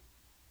 I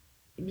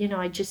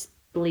just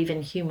believe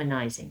in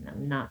humanizing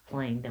them, not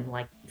playing them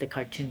like the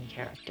cartoon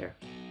character.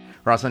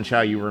 Rosalind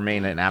Chao, you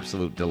remain an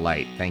absolute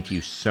delight. Thank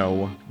you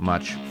so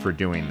much for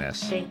doing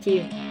this. Thank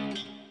you.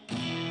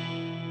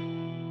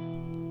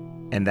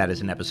 And that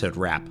is an episode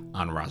wrap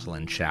on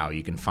Rosalind Chao.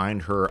 You can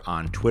find her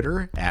on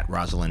Twitter at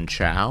Rosalind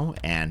Chao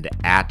and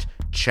at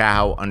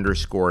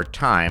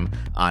Chow_time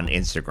on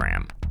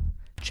Instagram.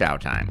 Chow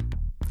Time.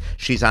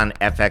 She's on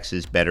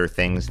FX's Better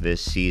Things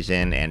this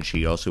season, and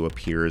she also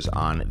appears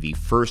on The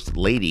First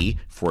Lady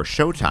for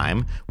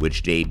Showtime,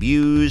 which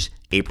debuts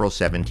April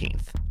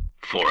 17th.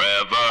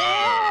 Forever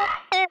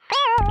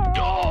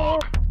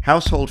Dog.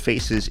 Household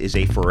Faces is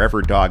a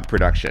Forever Dog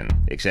production.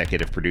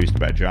 Executive produced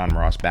by John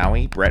Ross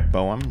Bowie, Brett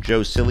Boehm, Joe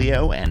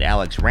Cilio, and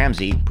Alex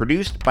Ramsey.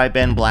 Produced by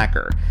Ben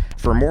Blacker.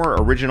 For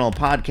more original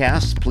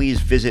podcasts, please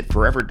visit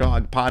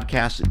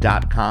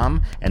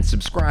foreverdogpodcast.com and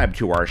subscribe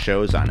to our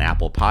shows on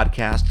Apple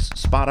Podcasts,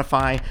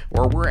 Spotify,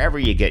 or wherever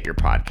you get your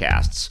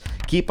podcasts.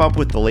 Keep up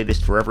with the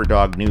latest Forever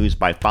Dog news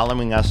by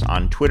following us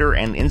on Twitter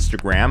and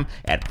Instagram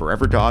at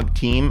Forever Dog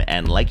Team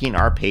and liking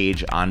our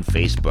page on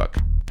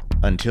Facebook.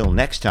 Until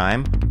next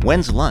time,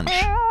 when's lunch?